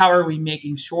 how are we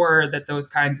making sure that those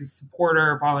kinds of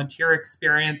supporter volunteer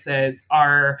experiences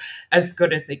are as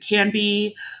good as they can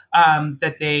be,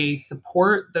 that they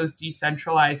support those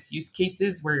decentralized use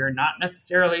cases where you're not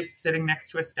necessarily sitting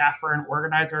next to a staffer, an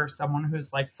organizer, or someone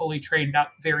who's like fully trained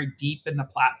up very deep in the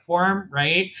platform,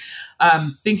 right?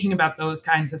 Thinking about those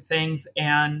kinds of things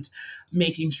and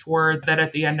making sure that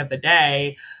at the end of the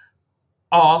day,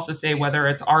 I'll also say whether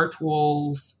it's our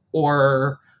tools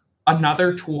or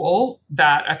another tool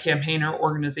that a campaign or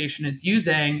organization is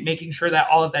using, making sure that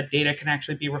all of that data can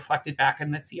actually be reflected back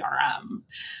in the CRM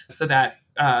so that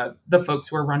the folks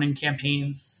who are running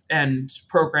campaigns and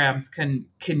programs can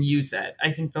use it.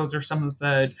 I think those are some of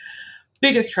the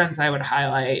biggest trends I would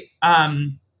highlight.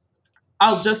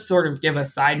 I'll just sort of give a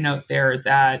side note there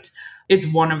that it's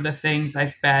one of the things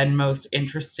I've been most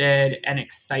interested and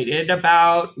excited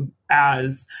about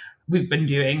as we've been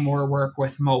doing more work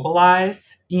with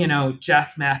Mobilize.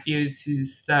 Jess Matthews,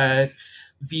 who's the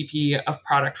VP of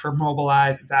product for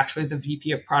Mobilize, is actually the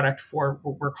VP of product for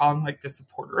what we're calling like the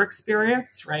supporter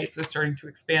experience, right? So starting to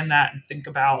expand that and think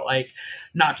about like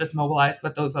not just Mobilize,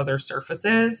 but those other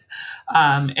surfaces,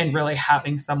 and really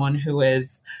having someone who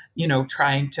is,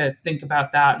 trying to think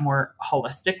about that more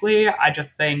holistically. I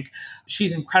just think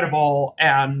she's incredible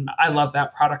and I love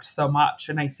that product so much.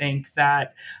 And I think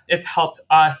that it's helped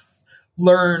us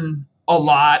learn a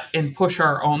lot and push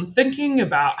our own thinking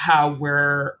about how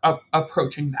we're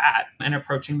approaching that and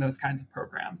approaching those kinds of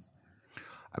programs.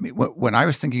 I mean, when I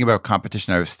was thinking about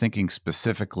competition, I was thinking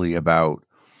specifically about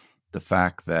the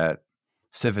fact that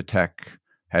Civitech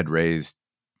had raised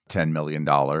 $10 million,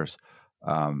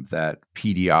 that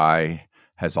PDI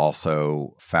has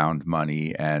also found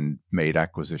money and made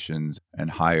acquisitions and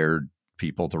hired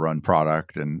people to run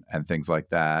product and things like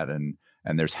that. And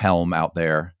there's Helm out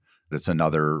there. That's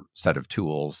another set of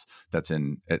tools that's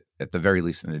at the very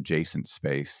least an adjacent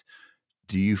space.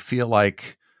 Do you feel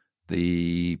like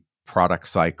the product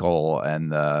cycle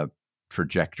and the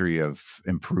trajectory of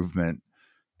improvement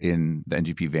in the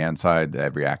NGP Van side, the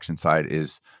EveryAction side,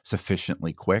 is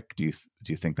sufficiently quick? Do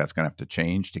you think that's going to have to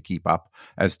change to keep up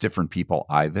as different people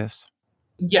eye this?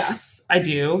 Yes, I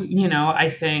do.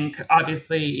 I think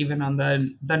obviously even on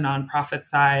the nonprofit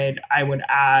side, I would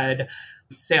add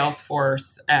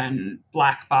Salesforce and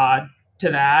Blackbaud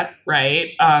to that, right?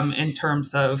 In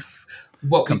terms of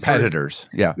what competitors.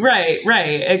 Yeah. Right,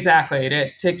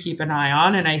 exactly. To keep an eye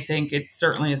on. And I think it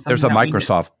certainly is something there's a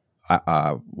Microsoft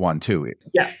one too.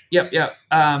 Yeah.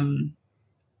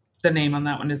 The name on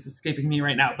that one is escaping me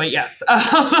right now, but yes.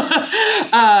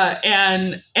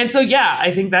 And so, yeah,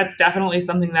 I think that's definitely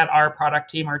something that our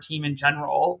product team, our team in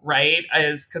general, right,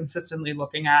 is consistently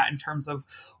looking at in terms of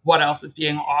what else is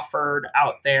being offered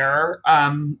out there,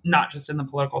 not just in the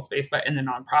political space, but in the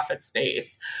nonprofit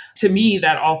space. To me,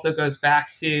 that also goes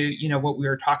back to, what we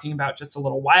were talking about just a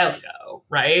little while ago,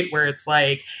 right, where it's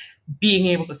like being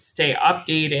able to stay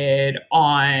updated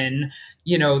on,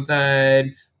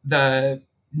 the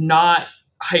not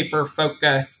hyper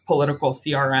focused political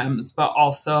CRMs, but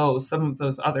also some of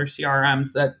those other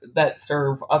CRMs that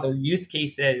serve other use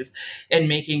cases, and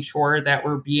making sure that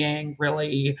we're being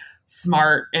really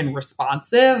smart and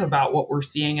responsive about what we're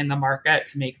seeing in the market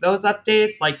to make those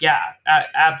updates. Like, yeah,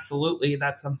 absolutely.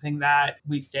 That's something that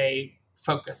we stay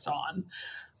focused on.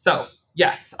 So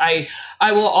yes, I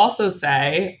will also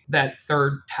say that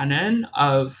third tenet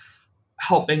of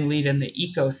helping lead in the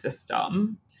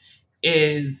ecosystem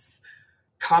is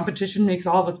competition makes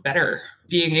all of us better.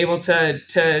 Being able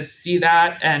to see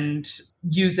that and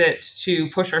use it to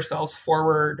push ourselves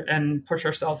forward and push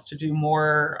ourselves to do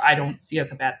more, I don't see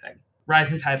as a bad thing.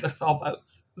 Rising tide lifts all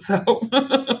boats. So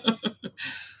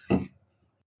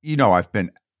I've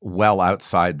been well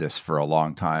outside this for a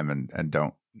long time and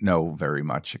don't know very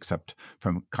much except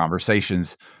from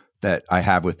conversations that I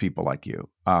have with people like you.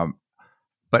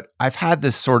 But I've had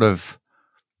this sort of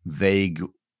vague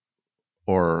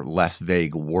or less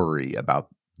vague worry about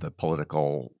the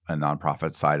political and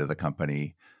nonprofit side of the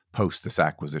company post this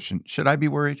acquisition. Should I be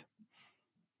worried?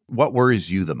 What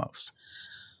worries you the most?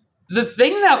 The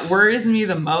thing that worries me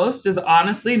the most is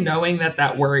honestly knowing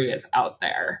that worry is out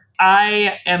there.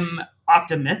 I am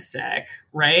optimistic,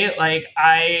 right? Like,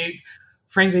 I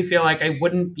frankly feel like I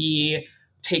wouldn't be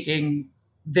taking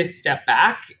this step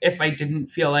back if I didn't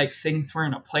feel like things were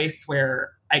in a place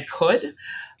where I could.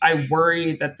 I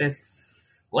worry that this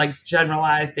like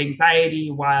generalized anxiety,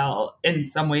 while in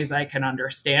some ways I can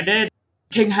understand it,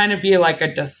 can kind of be like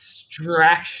a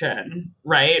distraction,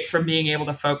 right? From being able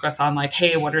to focus on like,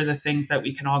 hey, what are the things that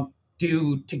we can all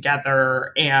do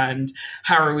together? And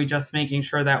how are we just making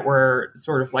sure that we're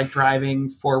sort of like driving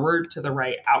forward to the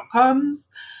right outcomes?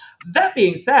 That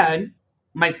being said,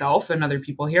 myself and other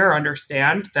people here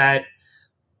understand that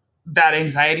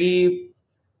anxiety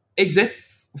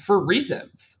exists for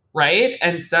reasons, right?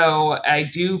 And so I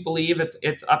do believe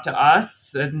it's up to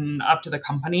us and up to the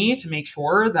company to make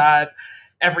sure that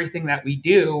everything that we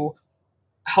do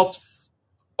helps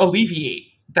alleviate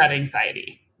that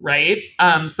anxiety, right?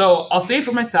 So I'll say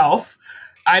for myself,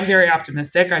 I'm very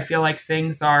optimistic. I feel like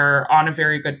things are on a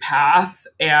very good path,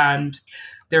 and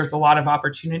there's a lot of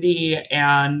opportunity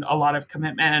and a lot of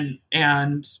commitment,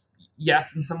 and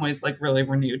yes, in some ways, like really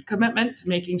renewed commitment to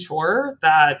making sure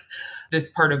that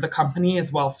this part of the company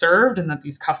is well served and that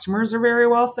these customers are very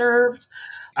well served.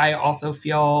 I also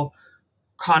feel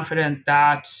confident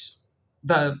that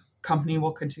the company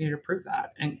will continue to prove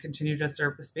that and continue to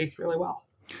serve the space really well.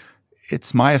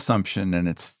 It's my assumption, and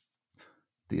it's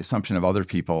the assumption of other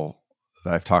people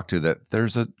that I've talked to, that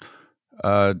there's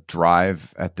a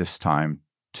drive at this time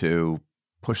to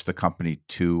push the company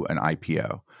to an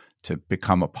IPO, to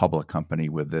become a public company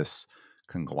with this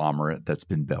conglomerate that's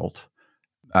been built.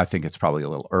 I think it's probably a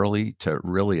little early to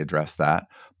really address that.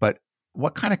 But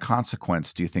what kind of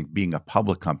consequence do you think being a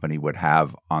public company would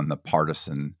have on the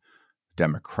partisan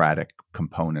democratic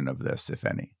component of this, if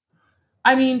any?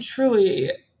 I mean,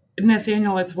 truly,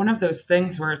 Nathaniel, it's one of those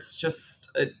things where it's just,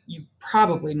 you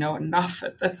probably know enough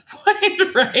at this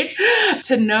point, right?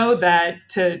 To know that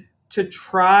to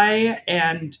try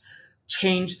and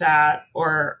change that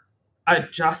or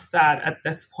adjust that at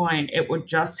this point, it would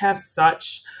just have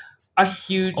such a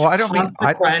huge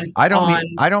consequence. I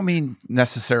don't mean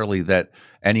necessarily that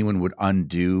anyone would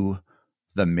undo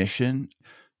the mission.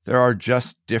 There are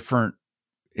just different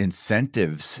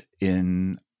incentives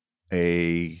in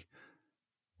a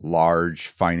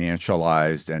large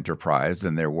financialized enterprise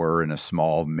than there were in a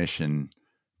small mission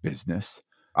business.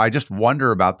 I just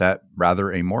wonder about that rather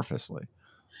amorphously.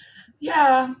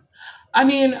 Yeah. I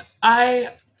mean,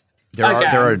 there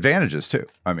are advantages too.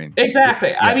 I mean, exactly.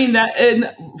 Yeah. I mean, that, and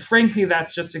frankly,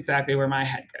 that's just exactly where my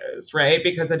head goes, right?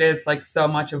 Because it is like so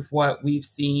much of what we've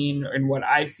seen and what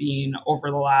I've seen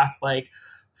over the last like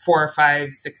 4 or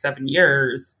 5, 6, 7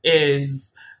 years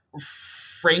is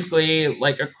frankly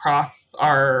like across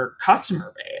our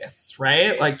customer base,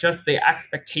 right? Like just the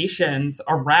expectations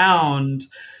around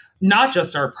not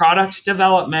just our product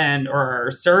development or our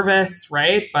service,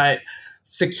 right? But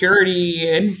security,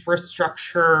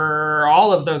 infrastructure,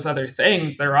 all of those other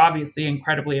things, they're obviously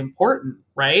incredibly important,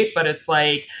 right? But it's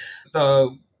like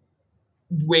the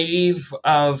wave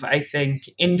of, I think,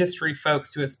 industry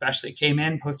folks who especially came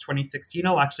in post 2016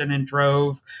 election and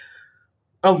drove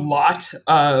a lot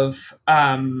of,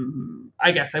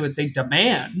 I guess I would say,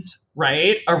 demand,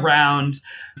 right, around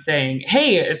saying,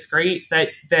 "Hey, it's great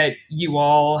that you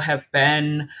all have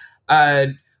been a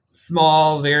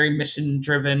small, very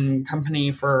mission-driven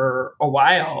company for a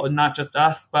while, and not just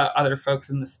us, but other folks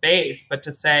in the space." But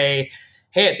to say,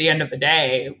 "Hey, at the end of the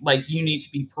day, like you need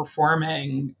to be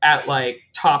performing at like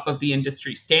top of the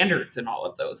industry standards in all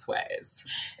of those ways,"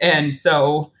 and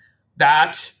so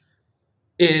that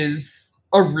is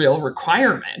a real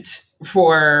requirement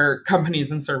for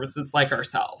companies and services like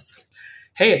ourselves.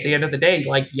 Hey, at the end of the day,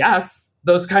 like, yes,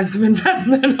 those kinds of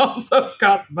investment also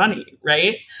cost money,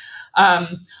 right?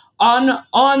 On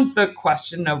the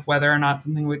question of whether or not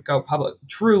something would go public,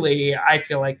 truly, I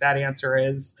feel like that answer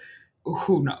is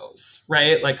who knows,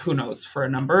 right? Like, who knows for a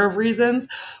number of reasons.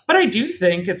 But I do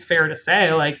think it's fair to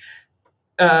say, like,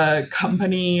 a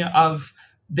company of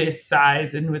this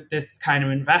size and with this kind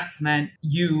of investment,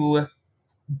 you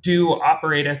do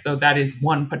operate as though that is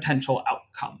one potential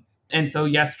outcome. And so,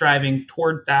 yes, driving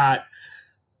toward that,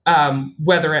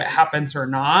 whether it happens or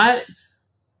not,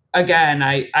 again,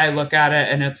 I look at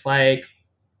it and it's like,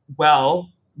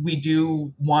 well, we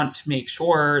do want to make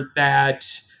sure that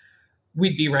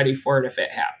we'd be ready for it if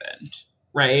it happened,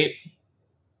 right?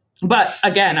 But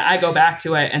again, I go back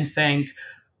to it and think,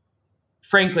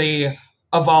 frankly,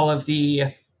 of all of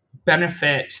the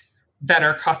benefit that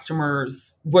our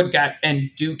customers would get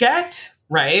and do get,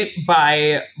 right,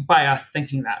 by us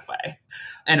thinking that way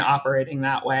and operating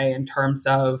that way in terms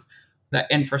of the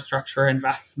infrastructure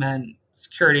investment,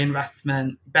 security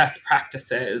investment, best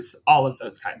practices, all of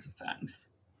those kinds of things.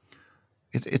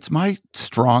 It's my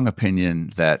strong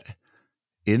opinion that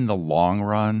in the long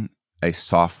run, a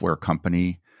software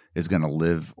company is going to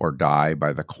live or die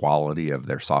by the quality of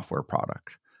their software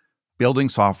product. Building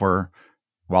software,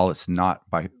 while it's not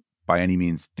by any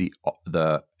means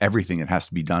the everything that has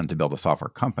to be done to build a software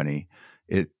company,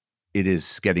 it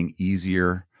is getting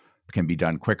easier, can be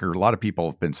done quicker. A lot of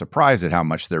people have been surprised at how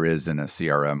much there is in a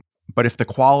CRM. But if the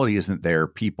quality isn't there,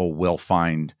 people will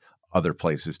find other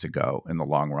places to go in the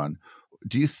long run.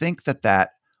 Do you think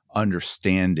that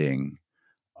understanding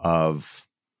of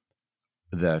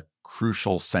the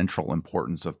crucial central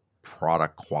importance of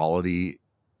product quality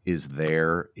is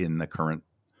there in the current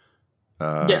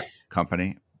Yes.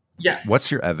 company? Yes. What's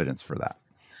your evidence for that?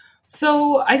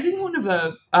 So I think one of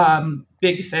the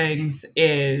big things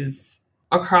is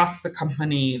across the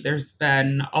company, there's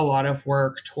been a lot of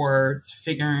work towards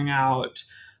figuring out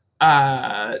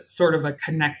sort of a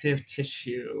connective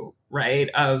tissue, right,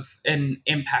 of an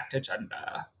impact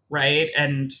agenda, right?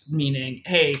 And meaning,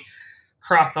 hey,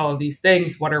 across all of these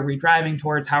things, what are we driving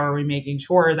towards? How are we making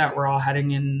sure that we're all heading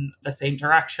in the same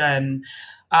direction?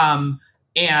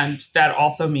 And that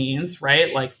also means,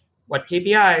 right, like what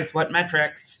KPIs, what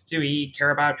metrics do we care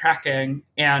about tracking?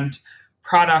 And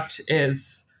product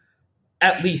is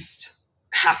at least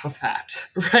half of that,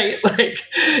 right? Like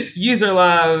user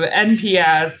love,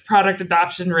 NPS, product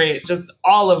adoption rate, just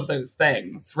all of those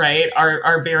things, right,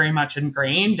 are very much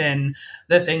ingrained in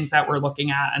the things that we're looking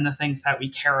at and the things that we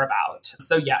care about.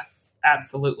 So yes,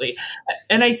 absolutely.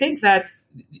 And I think that's,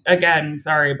 again,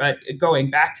 sorry, but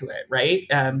going back to it, right?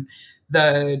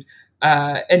 The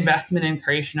investment in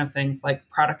creation of things like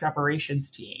product operations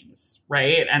teams,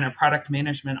 right? And a product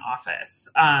management office.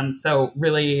 So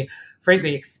really,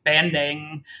 frankly,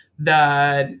 expanding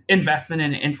the investment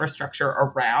in infrastructure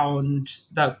around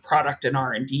the product and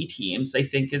R&D teams, I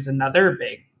think is another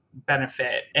big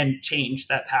benefit and change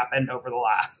that's happened over the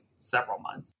last several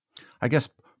months. I guess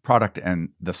product and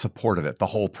the support of it, the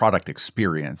whole product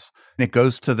experience. And it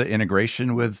goes to the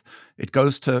integration with, it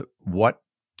goes to what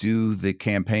do the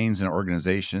campaigns and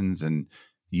organizations and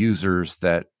users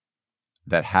that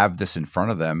have this in front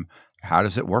of them, how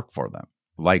does it work for them?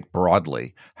 Like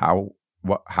broadly, how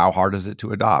hard is it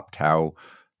to adopt? How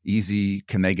easy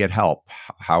can they get help?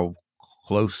 How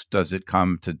close does it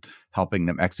come to helping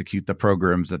them execute the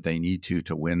programs that they need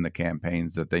to win the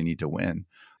campaigns that they need to win?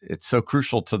 It's so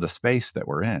crucial to the space that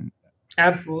we're in.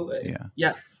 Absolutely. Yeah.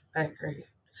 Yes, I agree.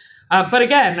 But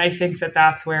again, I think that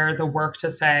that's where the work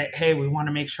to say, hey, we want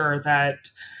to make sure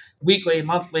that weekly,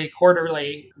 monthly,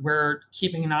 quarterly, we're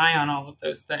keeping an eye on all of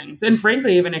those things. And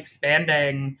frankly, even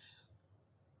expanding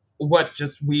what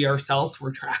just we ourselves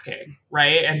were tracking,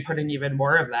 right? And putting even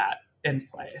more of that in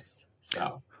place.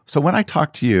 So when I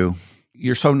talk to you,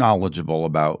 you're so knowledgeable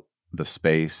about the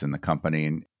space and the company,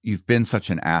 and you've been such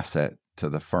an asset to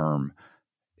the firm.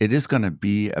 It is going to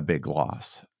be a big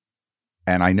loss.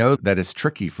 And I know that it's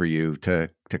tricky for you to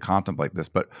contemplate this,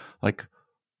 but like,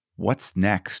 what's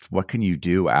next? What can you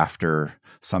do after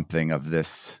something of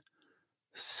this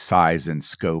size and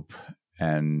scope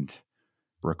and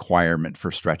requirement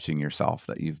for stretching yourself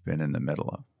that you've been in the middle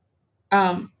of?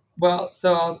 Well,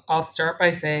 so I'll start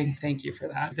by saying thank you for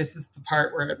that. This is the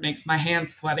part where it makes my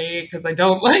hands sweaty because I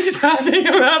don't like talking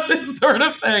about this sort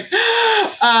of thing.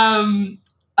 I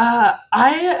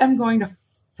am going to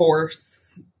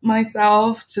force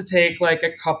myself to take like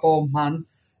a couple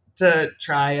months to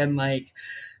try and like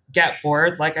get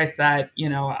bored. Like I said,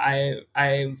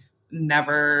 I've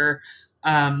never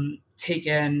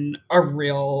taken a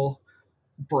real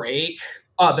break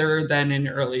other than in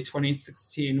early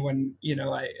 2016 when,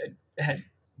 I had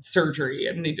surgery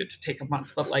and needed to take a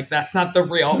month, but like that's not the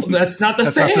That's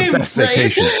same, not the best right?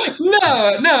 vacation.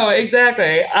 No,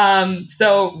 exactly.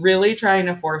 So really trying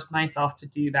to force myself to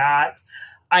do that.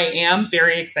 I am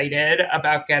very excited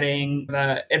about getting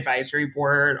the advisory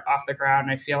board off the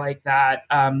ground. I feel like that,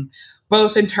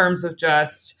 both in terms of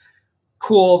just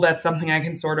cool, that's something I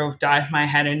can sort of dive my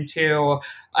head into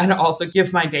and also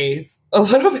give my days a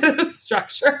little bit of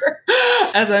structure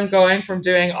as I'm going from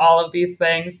doing all of these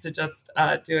things to just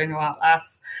doing a lot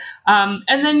less.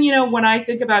 And then, when I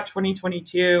think about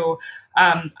 2022,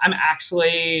 I'm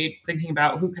actually thinking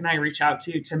about who can I reach out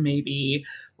to maybe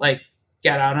like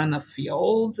get out on the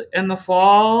field in the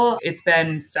fall. It's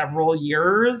been several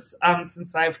years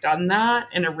since I've done that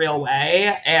in a real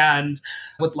way and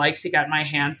would like to get my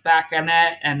hands back in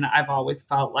it. And I've always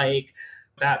felt like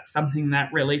that's something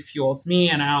that really fuels me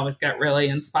and I always get really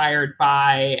inspired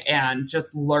by and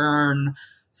just learn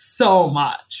so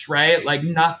much, right? Like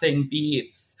nothing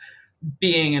beats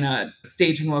being in a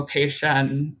staging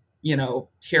location,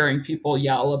 hearing people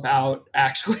yell about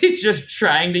actually just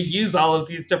trying to use all of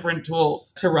these different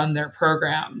tools to run their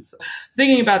programs.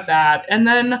 Thinking about that. And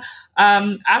then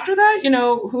after that,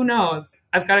 who knows?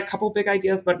 I've got a couple big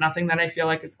ideas, but nothing that I feel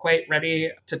like it's quite ready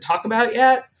to talk about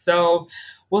yet. So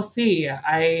we'll see.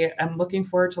 I am looking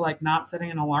forward to like not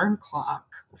setting an alarm clock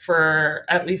for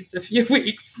at least a few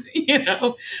weeks,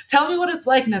 Tell me what it's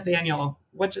like, Nathaniel.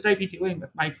 What should I be doing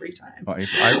with my free time? Well,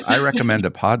 I recommend a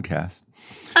podcast.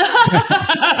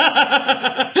 I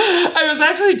was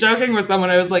actually joking with someone.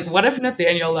 I was like, what if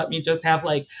Nathaniel let me just have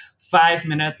like 5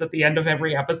 minutes at the end of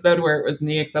every episode where it was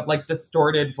me, except like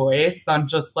distorted voice on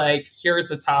just like,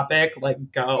 here's a topic,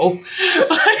 like go.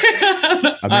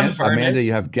 Amanda,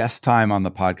 you have guest time on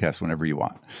the podcast whenever you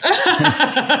want.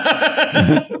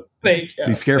 Thank you.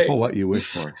 Be careful what you wish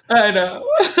for. I know.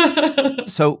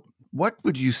 So what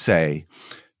would you say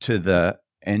to the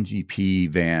NGP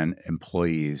Van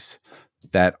employees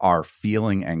that are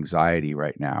feeling anxiety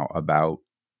right now about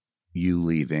you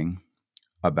leaving,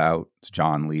 about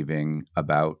John leaving,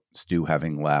 about Stu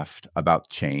having left, about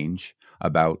change,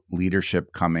 about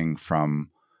leadership coming from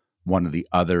one of the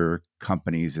other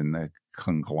companies in the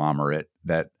conglomerate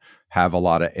that have a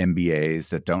lot of MBAs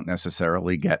that don't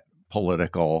necessarily get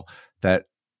political, that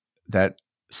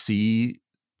see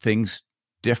things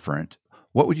different?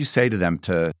 What would you say to them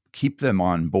to keep them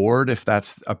on board, if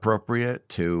that's appropriate?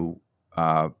 To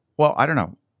well, I don't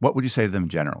know. What would you say to them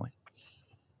generally?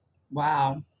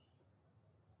 Wow.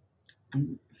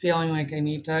 I'm feeling like I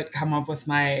need to come up with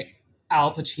my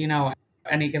Al Pacino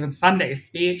Any Given Sunday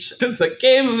speech. It's a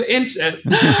game of inches.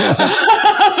 No,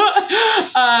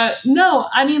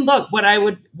 I mean, look, what I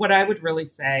would really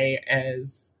say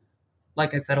is,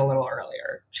 like I said a little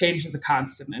earlier, change is a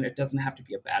constant and it doesn't have to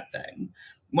be a bad thing.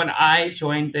 When I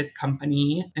joined this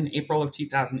company in April of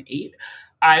 2008,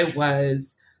 I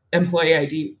was employee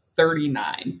ID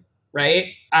 39, right?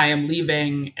 I am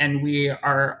leaving and we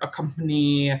are a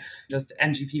company, just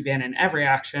NGP VAN and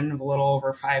EveryAction, of a little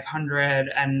over 500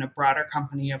 and a broader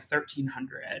company of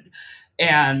 1,300.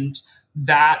 And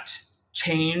that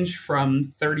change from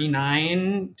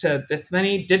 39 to this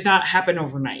many did not happen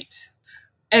overnight.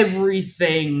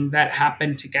 Everything that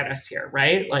happened to get us here,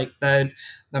 right? Like the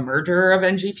merger of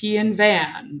NGP and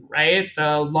Van, right?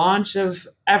 The launch of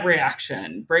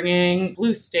EveryAction, bringing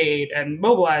Blue State and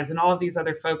Mobilize and all of these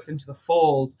other folks into the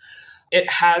fold. It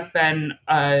has been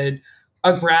a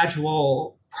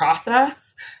gradual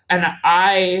process. And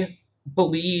I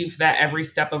believe that every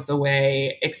step of the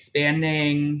way,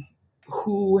 expanding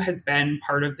who has been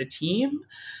part of the team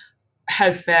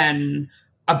has been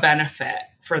a benefit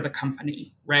for the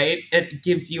company, right? It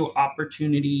gives you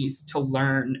opportunities to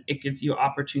learn. It gives you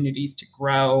opportunities to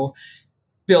grow,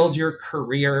 build your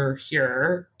career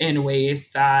here in ways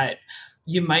that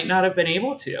you might not have been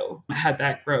able to had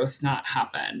that growth not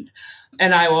happened.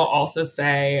 And I will also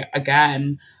say,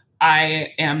 again, I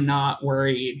am not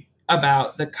worried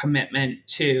about the commitment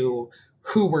to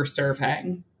who we're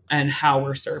serving and how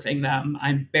we're serving them.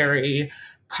 I'm very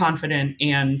confident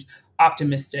and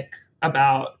optimistic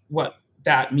about what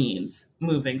that means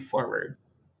moving forward.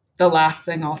 The last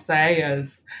thing I'll say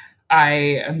is I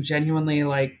am genuinely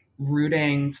like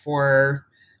rooting for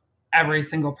every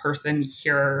single person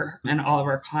here and all of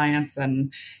our clients.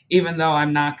 And even though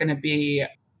I'm not going to be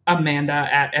Amanda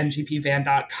at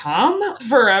ngpvan.com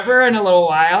forever in a little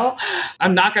while,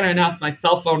 I'm not going to announce my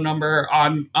cell phone number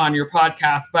on your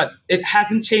podcast, but it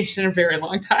hasn't changed in a very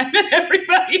long time and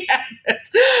everybody has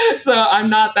it. So I'm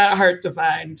not that hard to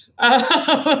find.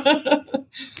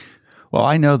 Well,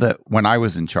 I know that when I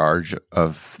was in charge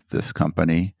of this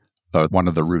company, one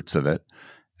of the roots of it,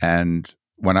 and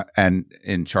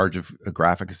in charge of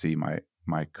Graphicacy,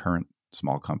 my current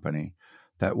small company,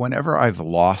 that whenever I've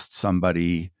lost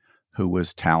somebody who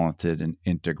was talented and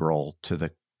integral to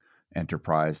the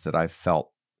enterprise, that I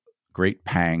felt great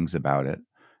pangs about it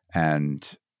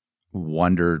and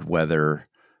wondered whether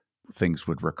things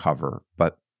would recover.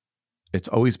 But it's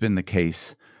always been the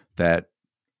case that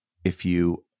if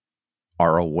you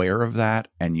are aware of that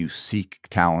and you seek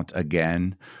talent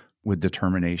again with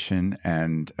determination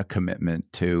and a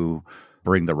commitment to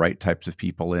bring the right types of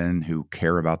people in who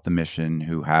care about the mission,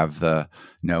 who have the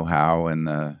know-how and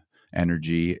the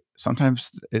energy,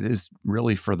 sometimes it is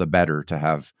really for the better to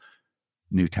have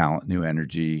new talent, new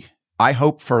energy. I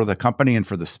hope for the company and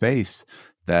for the space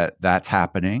that that's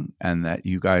happening and that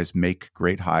you guys make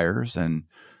great hires and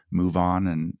move on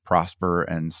and prosper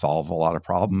and solve a lot of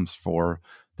problems for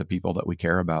the people that we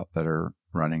care about that are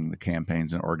running the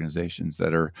campaigns and organizations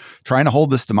that are trying to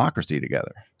hold this democracy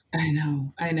together. I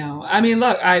know. I mean,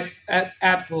 look, I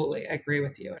absolutely agree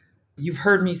with you. You've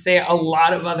heard me say a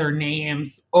lot of other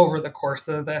names over the course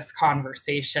of this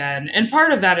conversation. And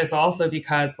part of that is also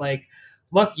because, like,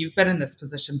 look, you've been in this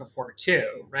position before too,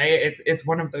 right? It's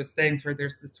one of those things where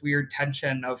there's this weird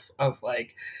tension of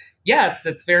like, yes,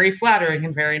 it's very flattering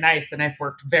and very nice, and I've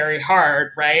worked very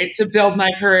hard, right, to build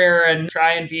my career and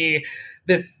try and be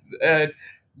this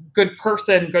good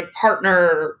person, good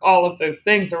partner, all of those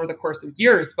things over the course of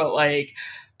years. But like,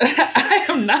 I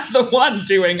am not the one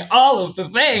doing all of the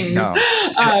things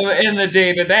in the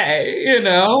day to day, you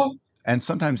know? And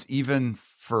sometimes even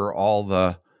for all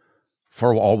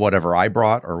whatever I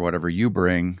brought or whatever you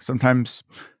bring, sometimes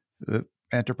the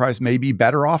enterprise may be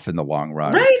better off in the long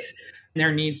run. Right.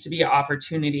 There needs to be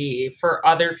opportunity for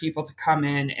other people to come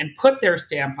in and put their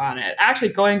stamp on it. Actually,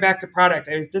 going back to product,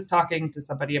 I was just talking to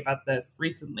somebody about this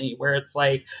recently, where it's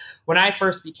like when I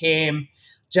first became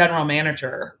general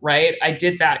manager, right? I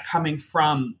did that coming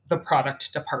from the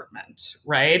product department,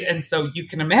 right? And so you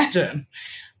can imagine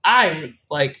I was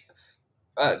like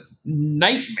a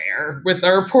nightmare with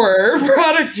our poor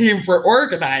product team for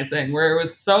organizing, where it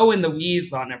was so in the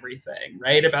weeds on everything,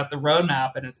 right? About the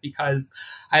roadmap. And it's because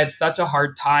I had such a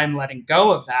hard time letting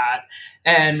go of that.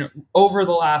 And over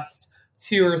the last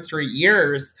 2 or 3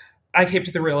 years, I came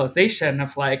to the realization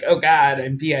of like, oh God,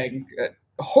 I'm being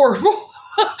horrible.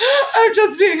 I'm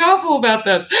just being awful about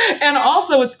this. And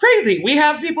also, it's crazy. We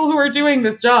have people who are doing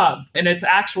this job, and it's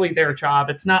actually their job.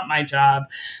 It's not my job.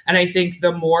 And I think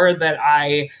the more that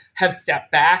I have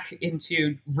stepped back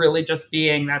into really just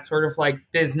being that sort of like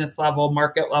business level,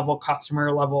 market level,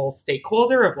 customer level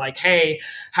stakeholder of like, hey,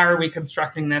 how are we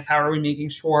constructing this? How are we making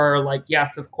sure, like,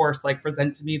 yes, of course, like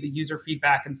present to me the user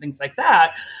feedback and things like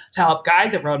that to help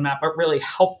guide the roadmap, but really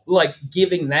help like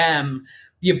giving them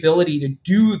the ability to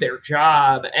do their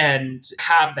job and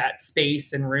have that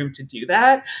space and room to do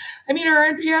that. I mean,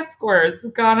 our NPS scores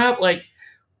have gone up like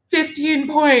 15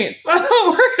 points on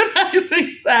the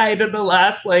organizing side in the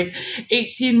last like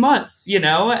 18 months, you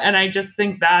know? And I just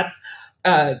think that's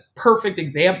a perfect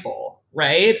example,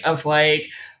 right? Of like,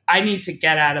 I need to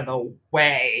get out of the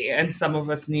way. And some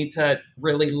of us need to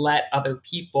really let other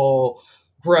people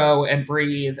grow and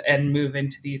breathe and move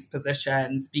into these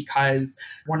positions, because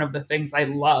one of the things I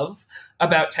love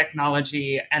about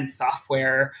technology and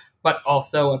software, but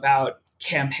also about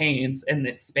campaigns in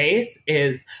this space,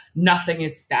 is nothing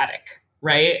is static,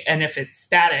 right? And if it's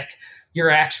static,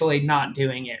 you're actually not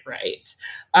doing it right.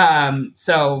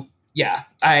 So yeah,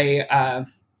 I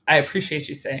appreciate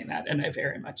you saying that, and I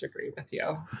very much agree with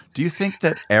you. Do you think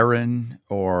that Aaron,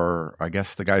 or I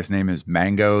guess the guy's name is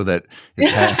Mango, that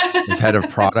is head of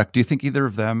product, do you think either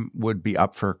of them would be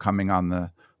up for coming on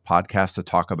the podcast to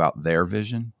talk about their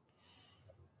vision?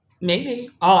 Maybe.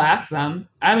 I'll ask them.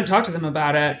 I haven't talked to them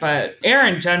about it, but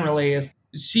Erin generally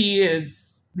she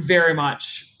is very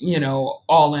much, you know,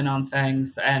 all in on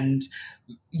things and,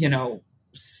 you know,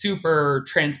 super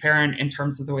transparent in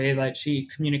terms of the way that she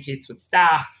communicates with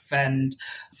staff. And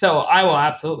so I will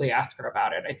absolutely ask her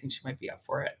about it. I think she might be up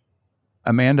for it.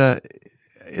 Amanda,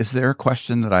 is there a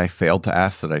question that I failed to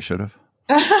ask that I should have?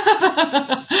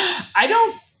 I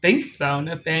don't think so,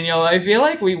 Nathaniel. I feel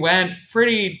like we went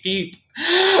pretty deep.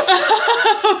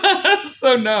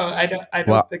 So no, I don't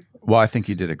think so. Well, I think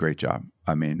you did a great job.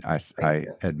 I mean, I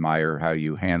admire how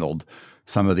you handled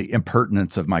some of the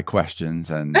impertinence of my questions,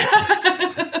 and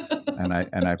and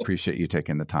I appreciate you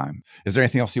taking the time. Is there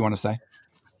anything else you want to say?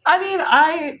 I mean,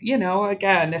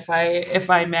 again, if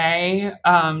I may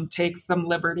take some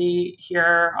liberty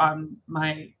here on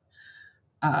my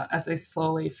as I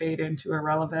slowly fade into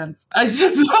irrelevance, I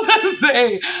just want to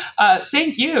say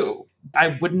thank you.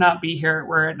 I would not be here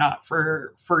were it not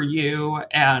for you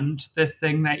and this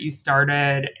thing that you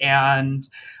started. And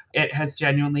it has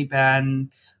genuinely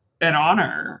been an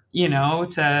honor,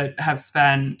 to have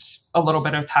spent a little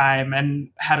bit of time and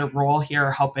had a role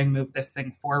here helping move this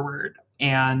thing forward.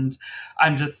 And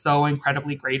I'm just so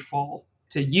incredibly grateful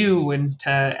to you and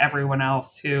to everyone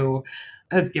else who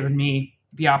has given me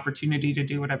the opportunity to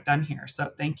do what I've done here. So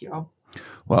thank you.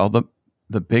 Well,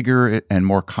 the bigger and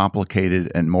more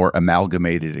complicated and more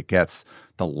amalgamated it gets,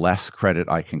 the less credit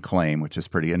I can claim, which is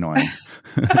pretty annoying.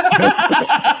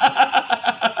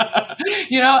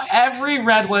 Every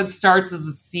redwood starts as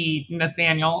a seed,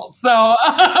 Nathaniel. So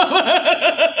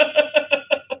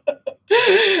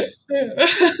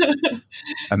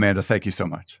Amanda, thank you so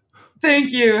much.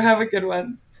 Thank you. Have a good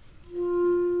one.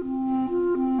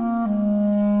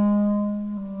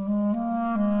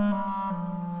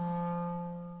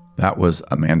 That was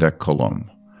Amanda Coulombe.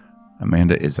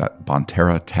 Amanda is at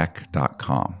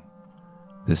bonterratech.com.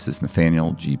 This is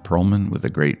Nathaniel G. Perlman with the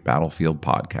Great Battlefield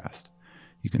Podcast.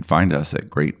 You can find us at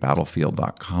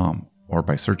greatbattlefield.com or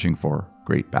by searching for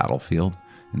Great Battlefield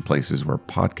in places where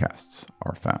podcasts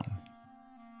are found.